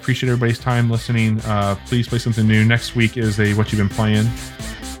dive. I appreciate everybody's time listening. Please play something new. Next week is a What You've Been Playing.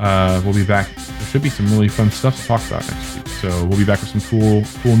 We'll be back. There should be some really fun stuff to talk about next week. So we'll be back with some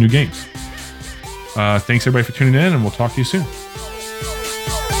cool new games. Thanks everybody for tuning in, and we'll talk to you soon.